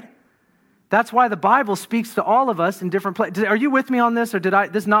room, right? That's why the Bible speaks to all of us in different places. Are you with me on this, or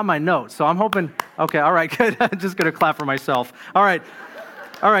this is not my notes, so I'm hoping, okay, all right, good. I'm just going to clap for myself. All right,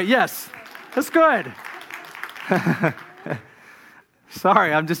 yes, that's good.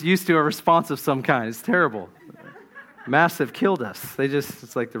 Sorry, I'm just used to a response of some kind. It's terrible. Massive killed us.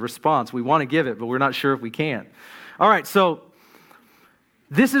 It's like the response. We want to give it, but we're not sure if we can. All right, so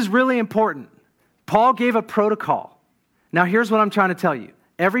this is really important. Paul gave a protocol. Now, here's what I'm trying to tell you.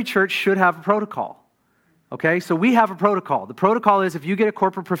 Every church should have a protocol. Okay, so we have a protocol. The protocol is if you get a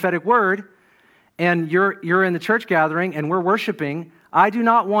corporate prophetic word and you're in the church gathering and we're worshiping, I do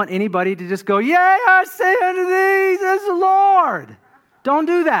not want anybody to just go, yea, I say unto thee, says the Lord. Don't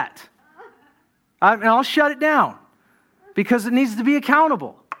do that. And I'll shut it down because it needs to be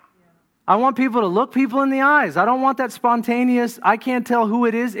accountable. I want people to look people in the eyes. I don't want that spontaneous, I can't tell who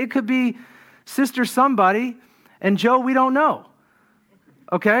it is. It could be Sister somebody, and Joe, we don't know.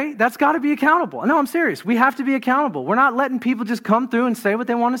 Okay? That's got to be accountable. No, I'm serious. We have to be accountable. We're not letting people just come through and say what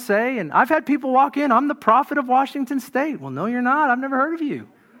they want to say. And I've had people walk in, I'm the prophet of Washington State. Well, no, you're not. I've never heard of you.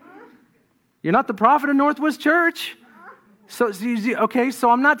 You're not the prophet of Northwest Church. So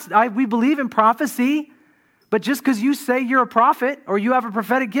we believe in prophecy, but just because you say you're a prophet or you have a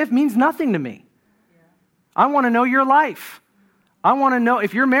prophetic gift means nothing to me. I want to know your life. I want to know,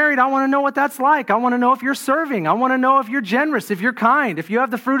 if you're married, I want to know what that's like. I want to know if you're serving. I want to know if you're generous, if you're kind, if you have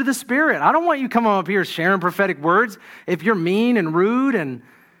the fruit of the Spirit. I don't want you coming up here sharing prophetic words if you're mean and rude and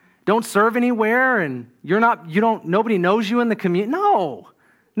don't serve anywhere and nobody knows you in the community. No,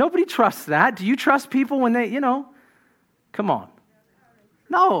 nobody trusts that. Do you trust people when they, come on.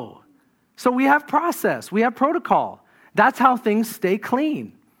 No. So we have process. We have protocol. That's how things stay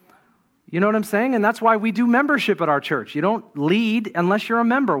clean. You know what I'm saying? And that's why we do membership at our church. You don't lead unless you're a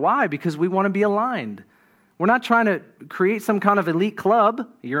member. Why? Because we want to be aligned. We're not trying to create some kind of elite club.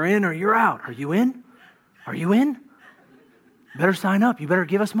 You're in or you're out. Are you in? Are you in? You better sign up. You better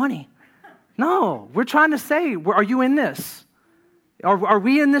give us money. No, we're trying to say, are you in this? Are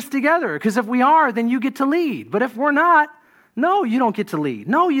we in this together? Because if we are, then you get to lead. But if we're not, no, you don't get to lead.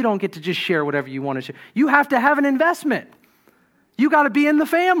 No, you don't get to just share whatever you want to share. You have to have an investment. You got to be in the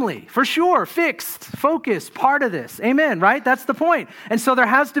family, for sure, fixed, focused, part of this. Amen, right? That's the point. And so there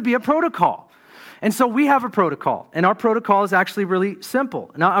has to be a protocol. And so we have a protocol, and our protocol is actually really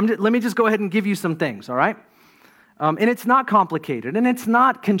simple. Now, let me just go ahead and give you some things, all right? And it's not complicated, and it's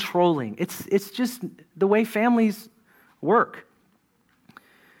not controlling. It's just the way families work.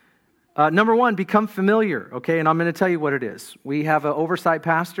 Number 1, become familiar, okay? And I'm going to tell you what it is. We have an oversight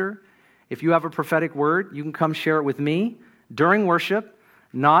pastor. If you have a prophetic word, you can come share it with me during worship,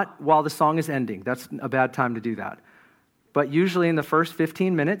 not while the song is ending. That's a bad time to do that. But usually in the first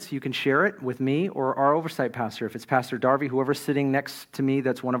 15 minutes, you can share it with me or our oversight pastor. If it's Pastor Darby, whoever's sitting next to me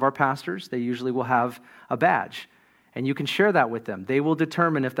that's one of our pastors, they usually will have a badge. And you can share that with them. They will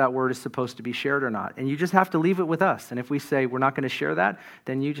determine if that word is supposed to be shared or not. And you just have to leave it with us. And if we say we're not going to share that,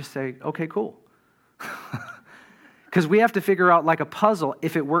 then you just say, okay, cool. Because we have to figure out like a puzzle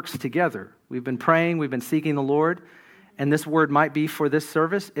if it works together. We've been praying, we've been seeking the Lord. And this word might be for this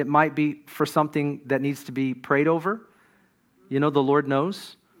service. It might be for something that needs to be prayed over. The Lord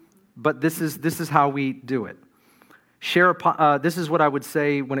knows. But this is how we do it. This is what I would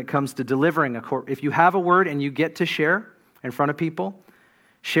say when it comes to delivering if you have a word and you get to share in front of people,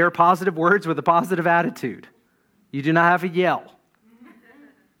 share positive words with a positive attitude. You do not have to yell.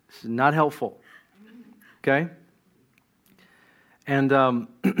 This is not helpful. Okay? And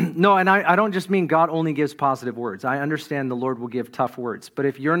no, and I don't just mean God only gives positive words. I understand the Lord will give tough words. But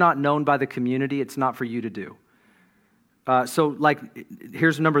if you're not known by the community, it's not for you to do. So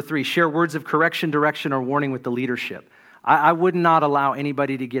here's number 3. Share words of correction, direction, or warning with the leadership. I would not allow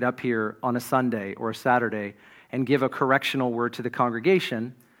anybody to get up here on a Sunday or a Saturday and give a correctional word to the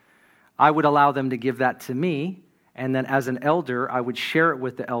congregation. I would allow them to give that to me, and then as an elder, I would share it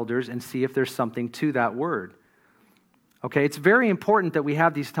with the elders and see if there's something to that word. Okay, it's very important that we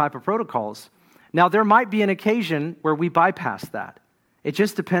have these type of protocols. Now, there might be an occasion where we bypass that. It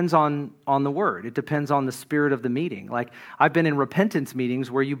just depends on the word. It depends on the spirit of the meeting. Like, I've been in repentance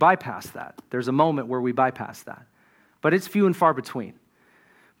meetings where you bypass that. There's a moment where we bypass that. But it's few and far between.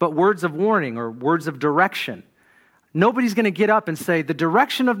 But words of warning or words of direction, nobody's going to get up and say, the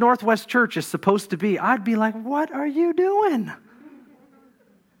direction of Northwest Church is supposed to be. I'd be like, what are you doing?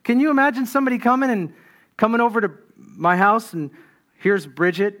 Can you imagine somebody coming over to my house, and here's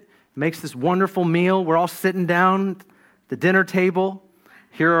Bridget, makes this wonderful meal. We're all sitting down at the dinner table.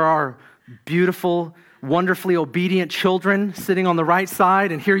 Here are our beautiful, wonderfully obedient children sitting on the right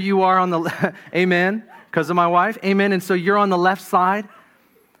side, and here you are on the, amen, because of my wife, amen. And so you're on the left side,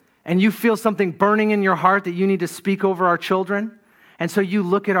 and you feel something burning in your heart that you need to speak over our children. And so you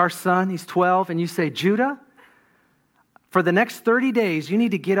look at our son, he's 12, and you say, Judah, for the next 30 days, you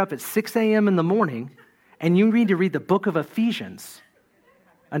need to get up at 6 a.m. in the morning, and you need to read the book of Ephesians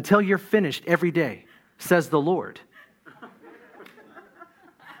until you're finished every day, says the Lord.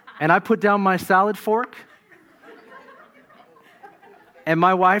 And I put down my salad fork, and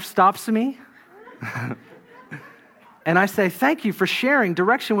my wife stops me, and I say, thank you for sharing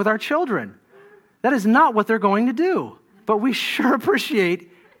direction with our children. That is not what they're going to do, but we sure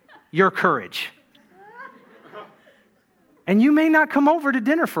appreciate your courage. And you may not come over to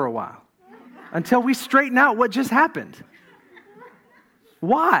dinner for a while until we straighten out what just happened.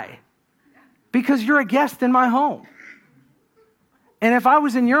 Why? Because you're a guest in my home. And if I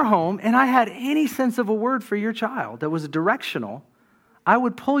was in your home and I had any sense of a word for your child that was directional, I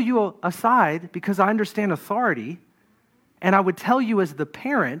would pull you aside because I understand authority, and I would tell you as the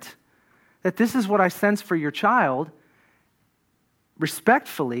parent that this is what I sense for your child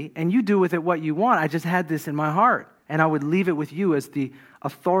respectfully, and you do with it what you want. I just had this in my heart, and I would leave it with you as the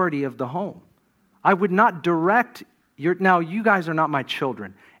authority of the home. I would not direct your, now you guys are not my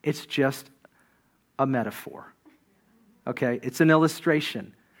children. It's just a metaphor. Okay, it's an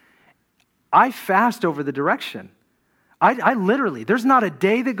illustration. I fast over the direction. I literally, there's not a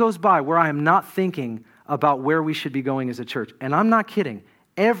day that goes by where I am not thinking about where we should be going as a church. And I'm not kidding.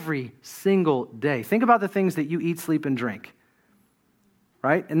 Every single day. Think about the things that you eat, sleep, and drink.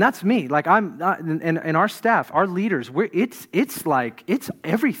 Right? And that's me. Like and our staff, our leaders, it's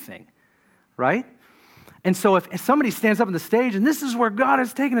everything. Right? And so if somebody stands up on the stage and this is where God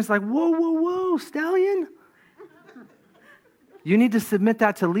has taken us, like, whoa, whoa, whoa, stallion. You need to submit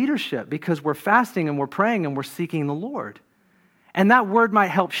that to leadership because we're fasting and we're praying and we're seeking the Lord. And that word might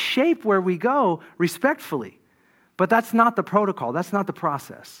help shape where we go respectfully. But that's not the protocol. That's not the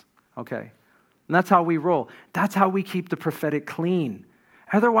process. Okay? And that's how we roll. That's how we keep the prophetic clean.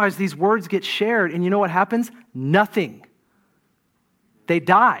 Otherwise, these words get shared, and you know what happens? Nothing. They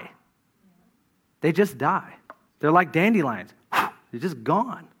die. They just die. They're like dandelions. They're just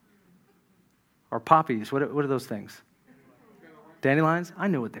gone. Or poppies. What are those things? Dandelions? I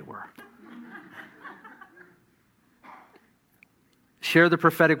knew what they were. Share the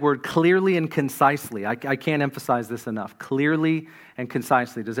prophetic word clearly and concisely. I can't emphasize this enough. Clearly and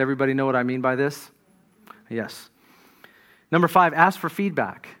concisely. Does everybody know what I mean by this? Yes. Number 5, ask for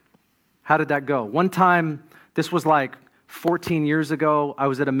feedback. How did that go? One time, this was like 14 years ago, I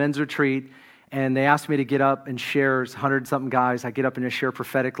was at a men's retreat, and they asked me to get up and share, 100-something guys. I get up and just share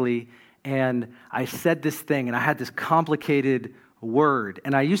prophetically, and I said this thing, and I had this complicated word,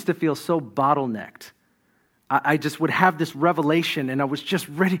 and I used to feel so bottlenecked. I just would have this revelation, and I was just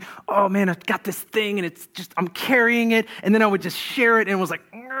ready. Oh, man, I've got this thing, and it's just, I'm carrying it, and then I would just share it, and it was like,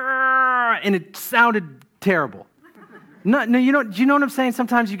 and it sounded terrible. No, do you know what I'm saying?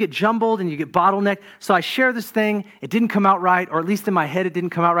 Sometimes you get jumbled and you get bottlenecked. So I share this thing. It didn't come out right, or at least in my head, it didn't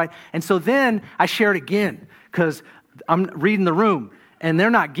come out right. And so then I share it again because I'm reading the room and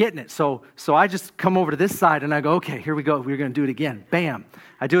they're not getting it. So I just come over to this side and I go, okay, here we go. We're going to do it again. Bam.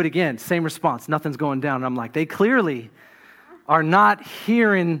 I do it again. Same response. Nothing's going down. And I'm like, they clearly are not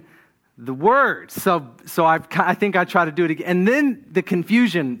hearing the word. So I think I try to do it again. And then the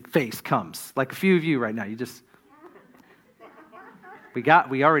confusion face comes. Like a few of you right now. You just...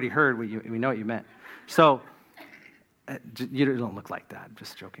 We already heard we know what you meant. So you don't look like that. I'm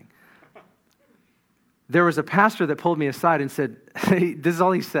just joking. there was a pastor that pulled me aside and said, hey, this is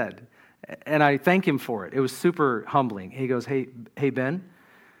all he said. And I thank him for it. It was super humbling. He goes, hey, Ben,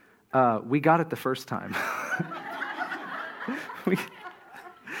 we got it the first time.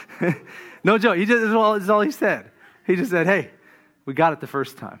 No joke. This is all he said. He just said, hey, we got it the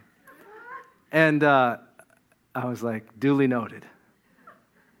first time. And I was like, duly noted.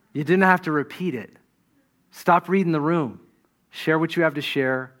 You didn't have to repeat it. Stop reading the room. Share what you have to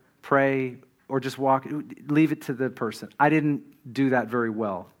share. Pray. Or just leave it to the person. I didn't do that very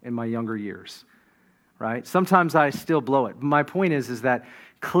well in my younger years, right? Sometimes I still blow it. My point is that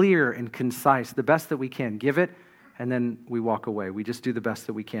clear and concise, the best that we can. Give it, and then we walk away. We just do the best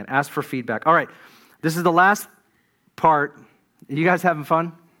that we can. Ask for feedback. All right, this is the last part. You guys having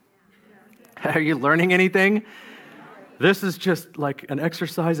fun? Are you learning anything? This is just like an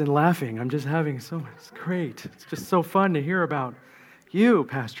exercise in laughing. I'm just having so much. It's great. It's just so fun to hear about you,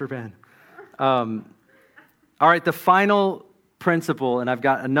 Pastor Ben. All right, the final principle, and I've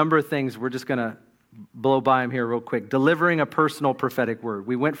got a number of things. We're just going to blow by them here real quick. Delivering a personal prophetic word.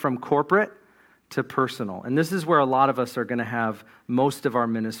 We went from corporate to personal, and this is where a lot of us are going to have most of our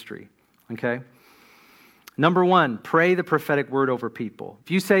ministry, okay? Number one, pray the prophetic word over people.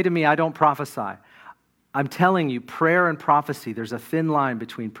 If you say to me, I don't prophesy, I'm telling you, prayer and prophecy, there's a thin line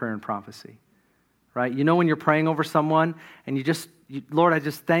between prayer and prophecy, right? You know when you're praying over someone, and Lord, I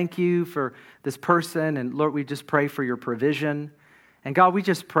just thank you for this person. And Lord, we just pray for your provision. And God, we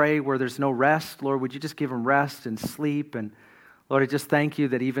just pray where there's no rest. Lord, would you just give them rest and sleep? And Lord, I just thank you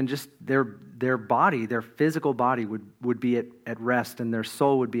that even just their body, their physical body would be at rest and their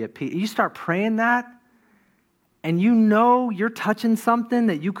soul would be at peace. You start praying that and you know you're touching something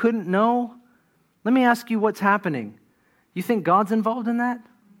that you couldn't know. Let me ask you what's happening. You think God's involved in that?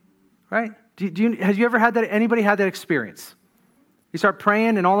 Right? Have you ever had that? Anybody had that experience? You start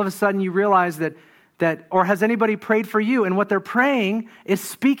praying and all of a sudden you realize that, or has anybody prayed for you and what they're praying is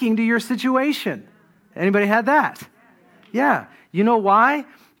speaking to your situation? Anybody had that? Yeah. You know why?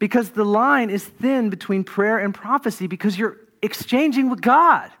 Because the line is thin between prayer and prophecy because you're exchanging with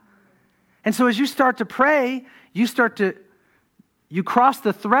God. And so as you start to pray, you cross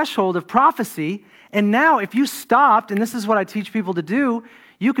the threshold of prophecy. And now if you stopped, and this is what I teach people to do,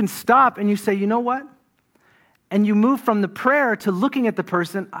 you can stop and you say, you know what? And you move from the prayer to looking at the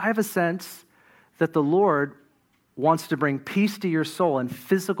person. I have a sense that the Lord wants to bring peace to your soul and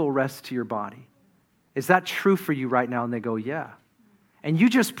physical rest to your body. Is that true for you right now? And they go, yeah. And you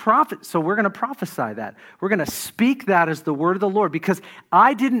just so we're going to prophesy that. We're going to speak that as the word of the Lord because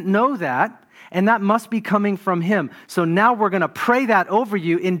I didn't know that, and that must be coming from him. So now we're going to pray that over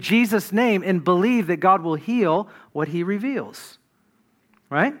you in Jesus' name and believe that God will heal what he reveals.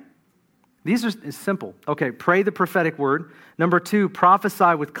 Right? These are simple. Okay, pray the prophetic word. Number two,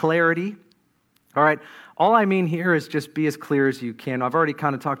 prophesy with clarity. All right, all I mean here is just be as clear as you can. I've already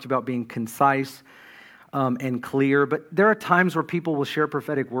kind of talked about being concise and clear, but there are times where people will share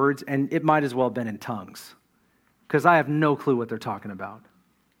prophetic words and it might as well have been in tongues because I have no clue what they're talking about.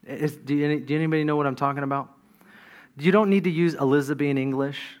 Do anybody know what I'm talking about? You don't need to use Elizabethan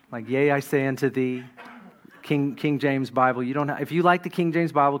English, like, yea, I say unto thee. King James Bible. If you like the King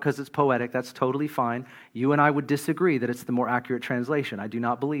James Bible because it's poetic, that's totally fine. You and I would disagree that it's the more accurate translation. I do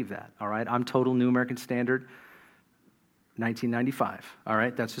not believe that, all right? I'm total New American Standard, 1995, all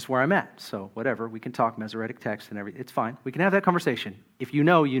right? That's just where I'm at. So whatever, we can talk Masoretic text and everything. It's fine. We can have that conversation. If you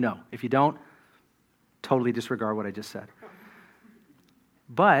know, you know. If you don't, totally disregard what I just said.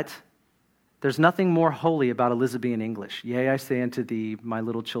 But there's nothing more holy about Elizabethan English. Yea, I say unto thee, my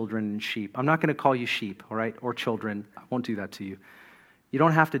little children and sheep. I'm not going to call you sheep, all right, or children. I won't do that to you. You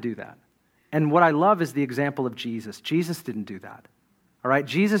don't have to do that. And what I love is the example of Jesus. Jesus didn't do that, all right?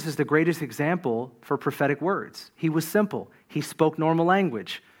 Jesus is the greatest example for prophetic words. He was simple. He spoke normal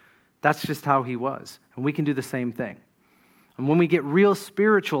language. That's just how he was. And we can do the same thing. And when we get real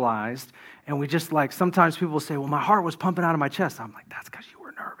spiritualized, and we just like, sometimes people will say, well, my heart was pumping out of my chest. I'm like, that's because you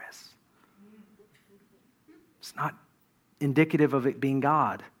were nervous. It's not indicative of it being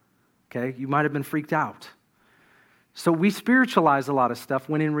God, okay? You might have been freaked out. So we spiritualize a lot of stuff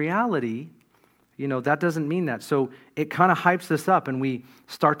when in reality, that doesn't mean that. So it kind of hypes us up and we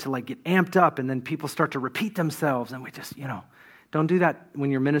start to like get amped up and then people start to repeat themselves and we just, don't do that when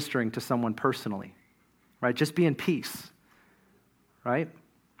you're ministering to someone personally, right? Just be in peace, right?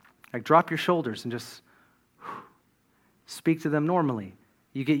 Like drop your shoulders and just speak to them normally.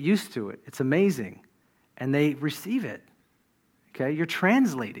 You get used to it. It's amazing. And they receive it, okay? You're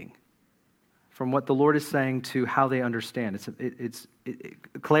translating from what the Lord is saying to how they understand.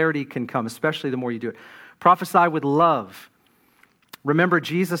 Clarity can come, especially the more you do it. Prophesy with love. Remember,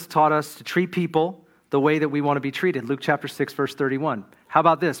 Jesus taught us to treat people the way that we want to be treated. Luke chapter 6, verse 31. How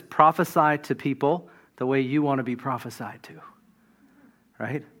about this? Prophesy to people the way you want to be prophesied to,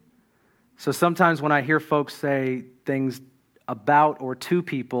 right? So sometimes when I hear folks say things about or to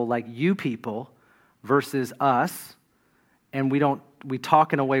people like you people versus us, and we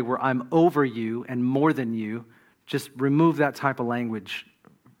talk in a way where I'm over you and more than you, just remove that type of language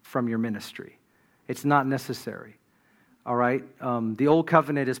from your ministry. It's not necessary. All right? The old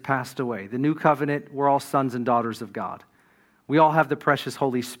covenant is passed away. The new covenant, we're all sons and daughters of God. We all have the precious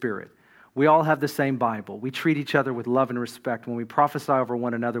Holy Spirit. We all have the same Bible. We treat each other with love and respect. When we prophesy over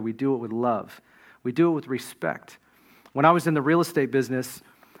one another, we do it with love. We do it with respect. When I was in the real estate business,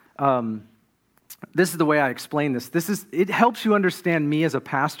 this is the way I explain this. It helps you understand me as a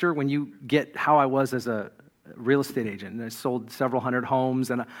pastor when you get how I was as a real estate agent. And I sold several hundred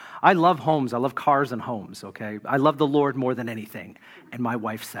homes, and I love homes. I love cars and homes, okay? I love the Lord more than anything, and my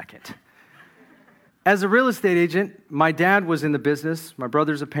wife second. As a real estate agent, my dad was in the business. My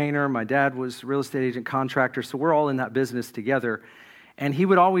brother's a painter. My dad was a real estate agent contractor, so we're all in that business together. And he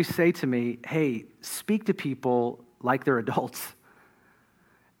would always say to me, hey, speak to people like they're adults.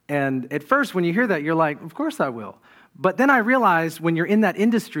 And at first, when you hear that, you're like, of course I will. But then I realized when you're in that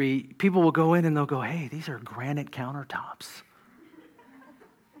industry, people will go in and they'll go, hey, these are granite countertops.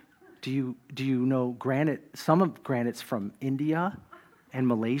 Do you know granite? Some of granite's from India and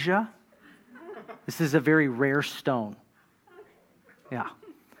Malaysia. This is a very rare stone. Yeah.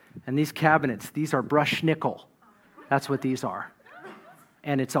 And these cabinets, these are brushed nickel. That's what these are.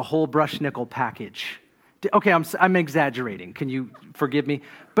 And it's a whole brushed nickel package. Okay, I'm exaggerating. Can you forgive me?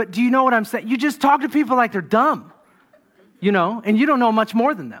 But do you know what I'm saying? You just talk to people like they're dumb, and you don't know much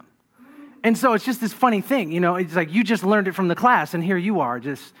more than them. And so it's just this funny thing, it's like you just learned it from the class, and here you are.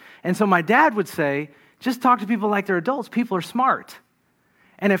 And so my dad would say, just talk to people like they're adults. People are smart.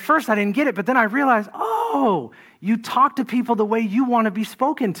 And at first I didn't get it, but then I realized, you talk to people the way you want to be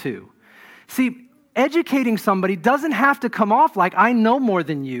spoken to. See, educating somebody doesn't have to come off like I know more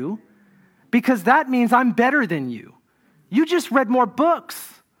than you, because that means I'm better than you. You just read more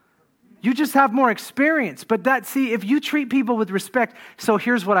books. You just have more experience. But if you treat people with respect, so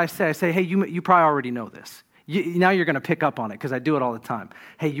here's what I say. I say, hey, you probably already know this. Now you're going to pick up on it because I do it all the time.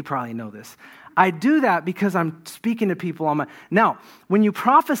 Hey, you probably know this. I do that because I'm speaking to people Now, when you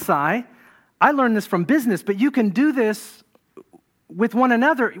prophesy, I learned this from business, but you can do this with one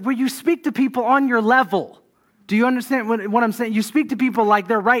another where you speak to people on your level. Do you understand what I'm saying? You speak to people like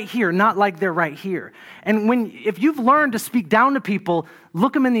they're right here, not like they're right here. And if you've learned to speak down to people,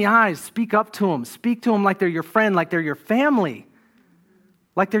 look them in the eyes, speak up to them, speak to them like they're your friend, like they're your family.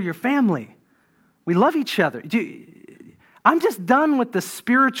 Like they're your family. We love each other. I'm just done with the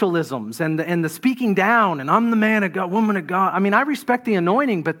spiritualisms and the speaking down, and I'm the man of God, woman of God. I mean, I respect the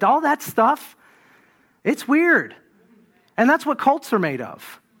anointing, but all that stuff, it's weird. And that's what cults are made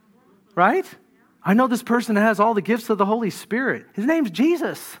of, right? I know this person has all the gifts of the Holy Spirit. His name's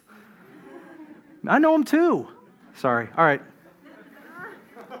Jesus. I know him too. Sorry. All right.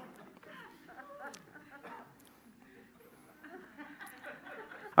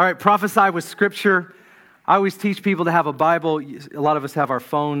 All right, prophesy with Scripture. I always teach people to have a Bible. A lot of us have our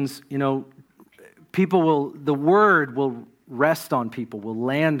phones. The word will rest on people, will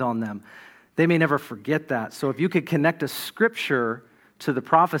land on them. They may never forget that. So if you could connect a Scripture to the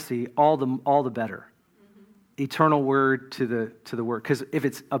prophecy, all the better. Eternal word to the word. Because if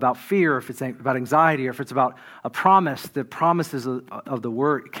it's about fear, if it's about anxiety, or if it's about a promise, the promises of the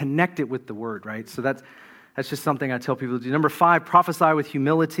word, connect it with the word, right? So that's just something I tell people to do. Number 5, prophesy with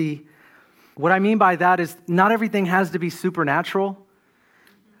humility. What I mean by that is not everything has to be supernatural.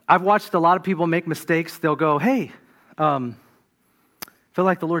 I've watched a lot of people make mistakes. They'll go, hey, feel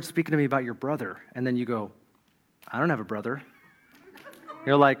like the Lord's speaking to me about your brother. And then you go, I don't have a brother.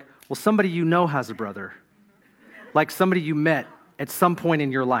 You're like, well, somebody you know has a brother. Like somebody you met at some point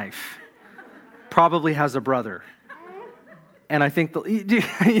in your life probably has a brother. And I think,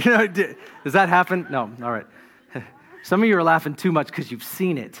 does that happen? No, all right. Some of you are laughing too much because you've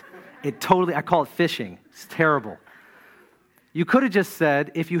seen it. I call it fishing. It's terrible. You could have just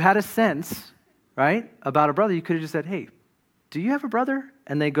said, if you had a sense, right, about a brother, you could have just said, hey, do you have a brother?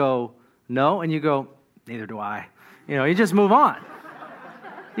 And they go, no. And you go, neither do I. You just move on.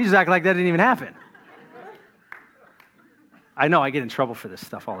 You just act like that didn't even happen. I know I get in trouble for this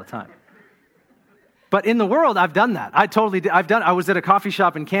stuff all the time. But in the world, I've done that. I was at a coffee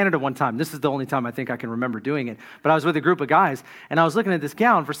shop in Canada one time. This is the only time I think I can remember doing it. But I was with a group of guys, and I was looking at this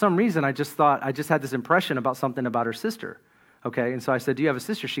gal, and for some reason, I just had this impression about something about her sister. Okay, and so I said, do you have a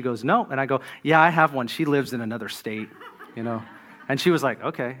sister? She goes, no. And I go, yeah, I have one. She lives in another state, And And she was like,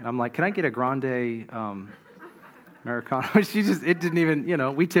 okay. And I'm like, can I get a grande Americano? It didn't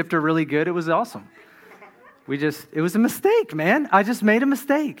even, we tipped her really good. It was awesome. It was a mistake, man. I just made a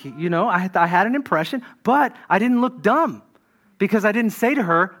mistake. I had an impression, but I didn't look dumb because I didn't say to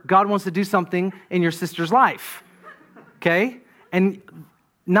her, God wants to do something in your sister's life. Okay? And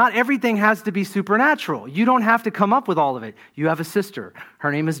not everything has to be supernatural. You don't have to come up with all of it. You have a sister.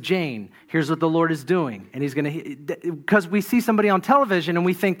 Her name is Jane. Here's what the Lord is doing. And he's going to, because we see somebody on television and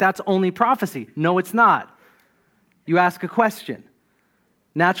we think that's only prophecy. No, it's not. You ask a question.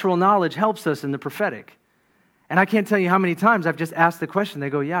 Natural knowledge helps us in the prophetic. And I can't tell you how many times I've just asked the question.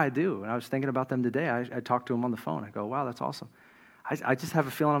 They go, yeah, I do. And I was thinking about them today. I talked to them on the phone. I go, wow, that's awesome. I just have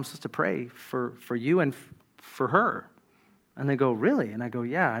a feeling I'm supposed to pray for you and for her. And they go, really? And I go,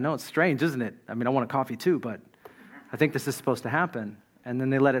 yeah, I know it's strange, isn't it? I mean, I want a coffee too, but I think this is supposed to happen. And then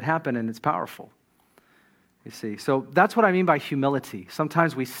they let it happen, and it's powerful. You see, so that's what I mean by humility.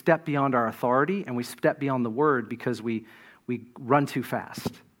 Sometimes we step beyond our authority, and we step beyond the word because we run too fast.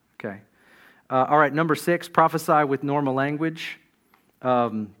 Okay. All right, number 6, prophesy with normal language.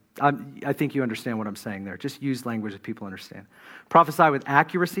 I think you understand what I'm saying there. Just use language that people understand. Prophesy with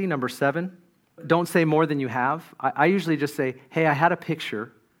accuracy, number 7. Don't say more than you have. I usually just say, hey, I had a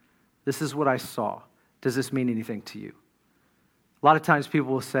picture. This is what I saw. Does this mean anything to you? A lot of times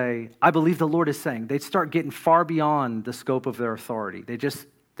people will say, I believe the Lord is saying. They start getting far beyond the scope of their authority.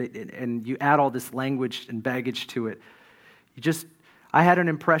 And you add all this language and baggage to it. I had an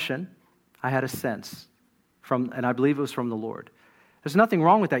impression. I had a sense and I believe it was from the Lord. There's nothing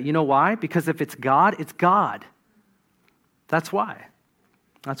wrong with that. You know why? Because if it's God, it's God. That's why.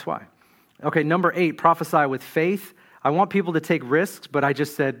 Okay, number 8, prophesy with faith. I want people to take risks, but I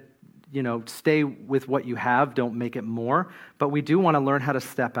just said, stay with what you have. Don't make it more. But we do want to learn how to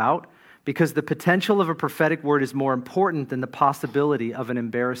step out because the potential of a prophetic word is more important than the possibility of an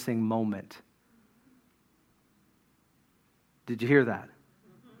embarrassing moment. Did you hear that?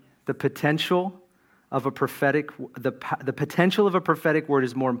 The potential of a prophetic word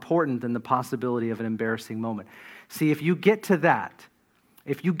is more important than the possibility of an embarrassing moment. See, if you get to that,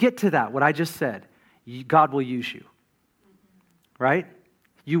 what I just said, God will use you. Right?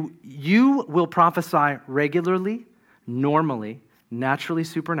 You will prophesy regularly, normally, naturally,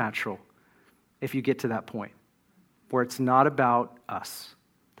 supernatural, if you get to that point where it's not about us.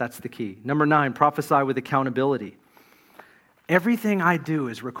 That's the key. Number 9, prophesy with accountability. Everything I do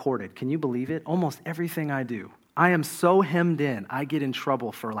is recorded. Can you believe it? Almost everything I do. I am so hemmed in, I get in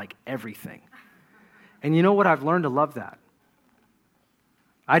trouble for everything. And you know what? I've learned to love that.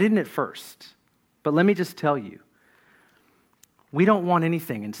 I didn't at first, but let me just tell you, we don't want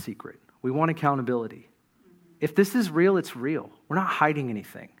anything in secret. We want accountability. If this is real, it's real. We're not hiding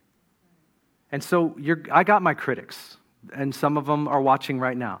anything. And so I got my critics, and some of them are watching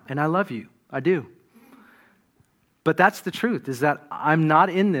right now, and I love you. I do. But that's the truth, is that I'm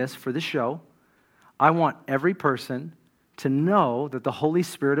not in this for the show. I want every person to know that the Holy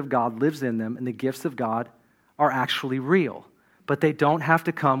Spirit of God lives in them and the gifts of God are actually real. But they don't have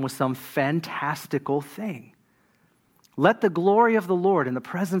to come with some fantastical thing. Let the glory of the Lord and the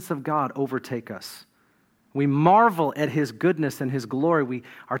presence of God overtake us. We marvel at His goodness and His glory. We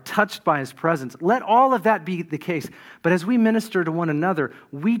are touched by His presence. Let all of that be the case. But as we minister to one another,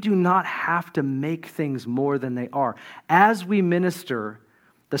 we do not have to make things more than they are. As we minister,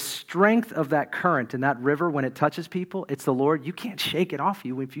 the strength of that current in that river, when it touches people, it's the Lord. You can't shake it off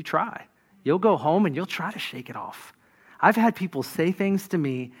you if you try. You'll go home and you'll try to shake it off. I've had people say things to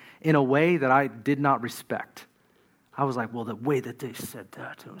me in a way that I did not respect. I was like, well, the way that they said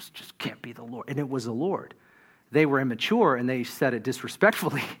that, it just can't be the Lord. And it was the Lord. They were immature and they said it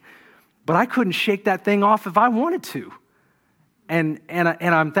disrespectfully. But I couldn't shake that thing off if I wanted to. And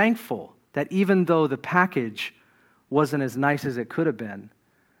I'm thankful that even though the package wasn't as nice as it could have been,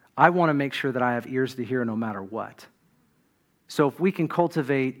 I want to make sure that I have ears to hear no matter what. So if we can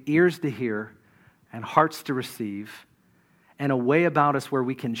cultivate ears to hear and hearts to receive and a way about us where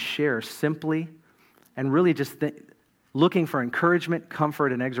we can share simply and really just looking for encouragement,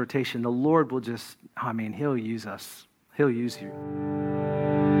 comfort, and exhortation, the Lord will He'll use us. He'll use you.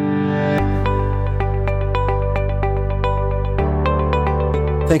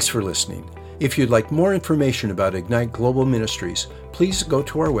 Thanks for listening. If you'd like more information about Ignite Global Ministries, please go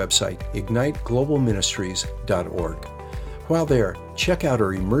to our website, igniteglobalministries.org. While there, check out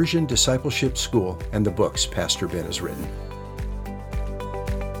our Immersion Discipleship School and the books Pastor Ben has written.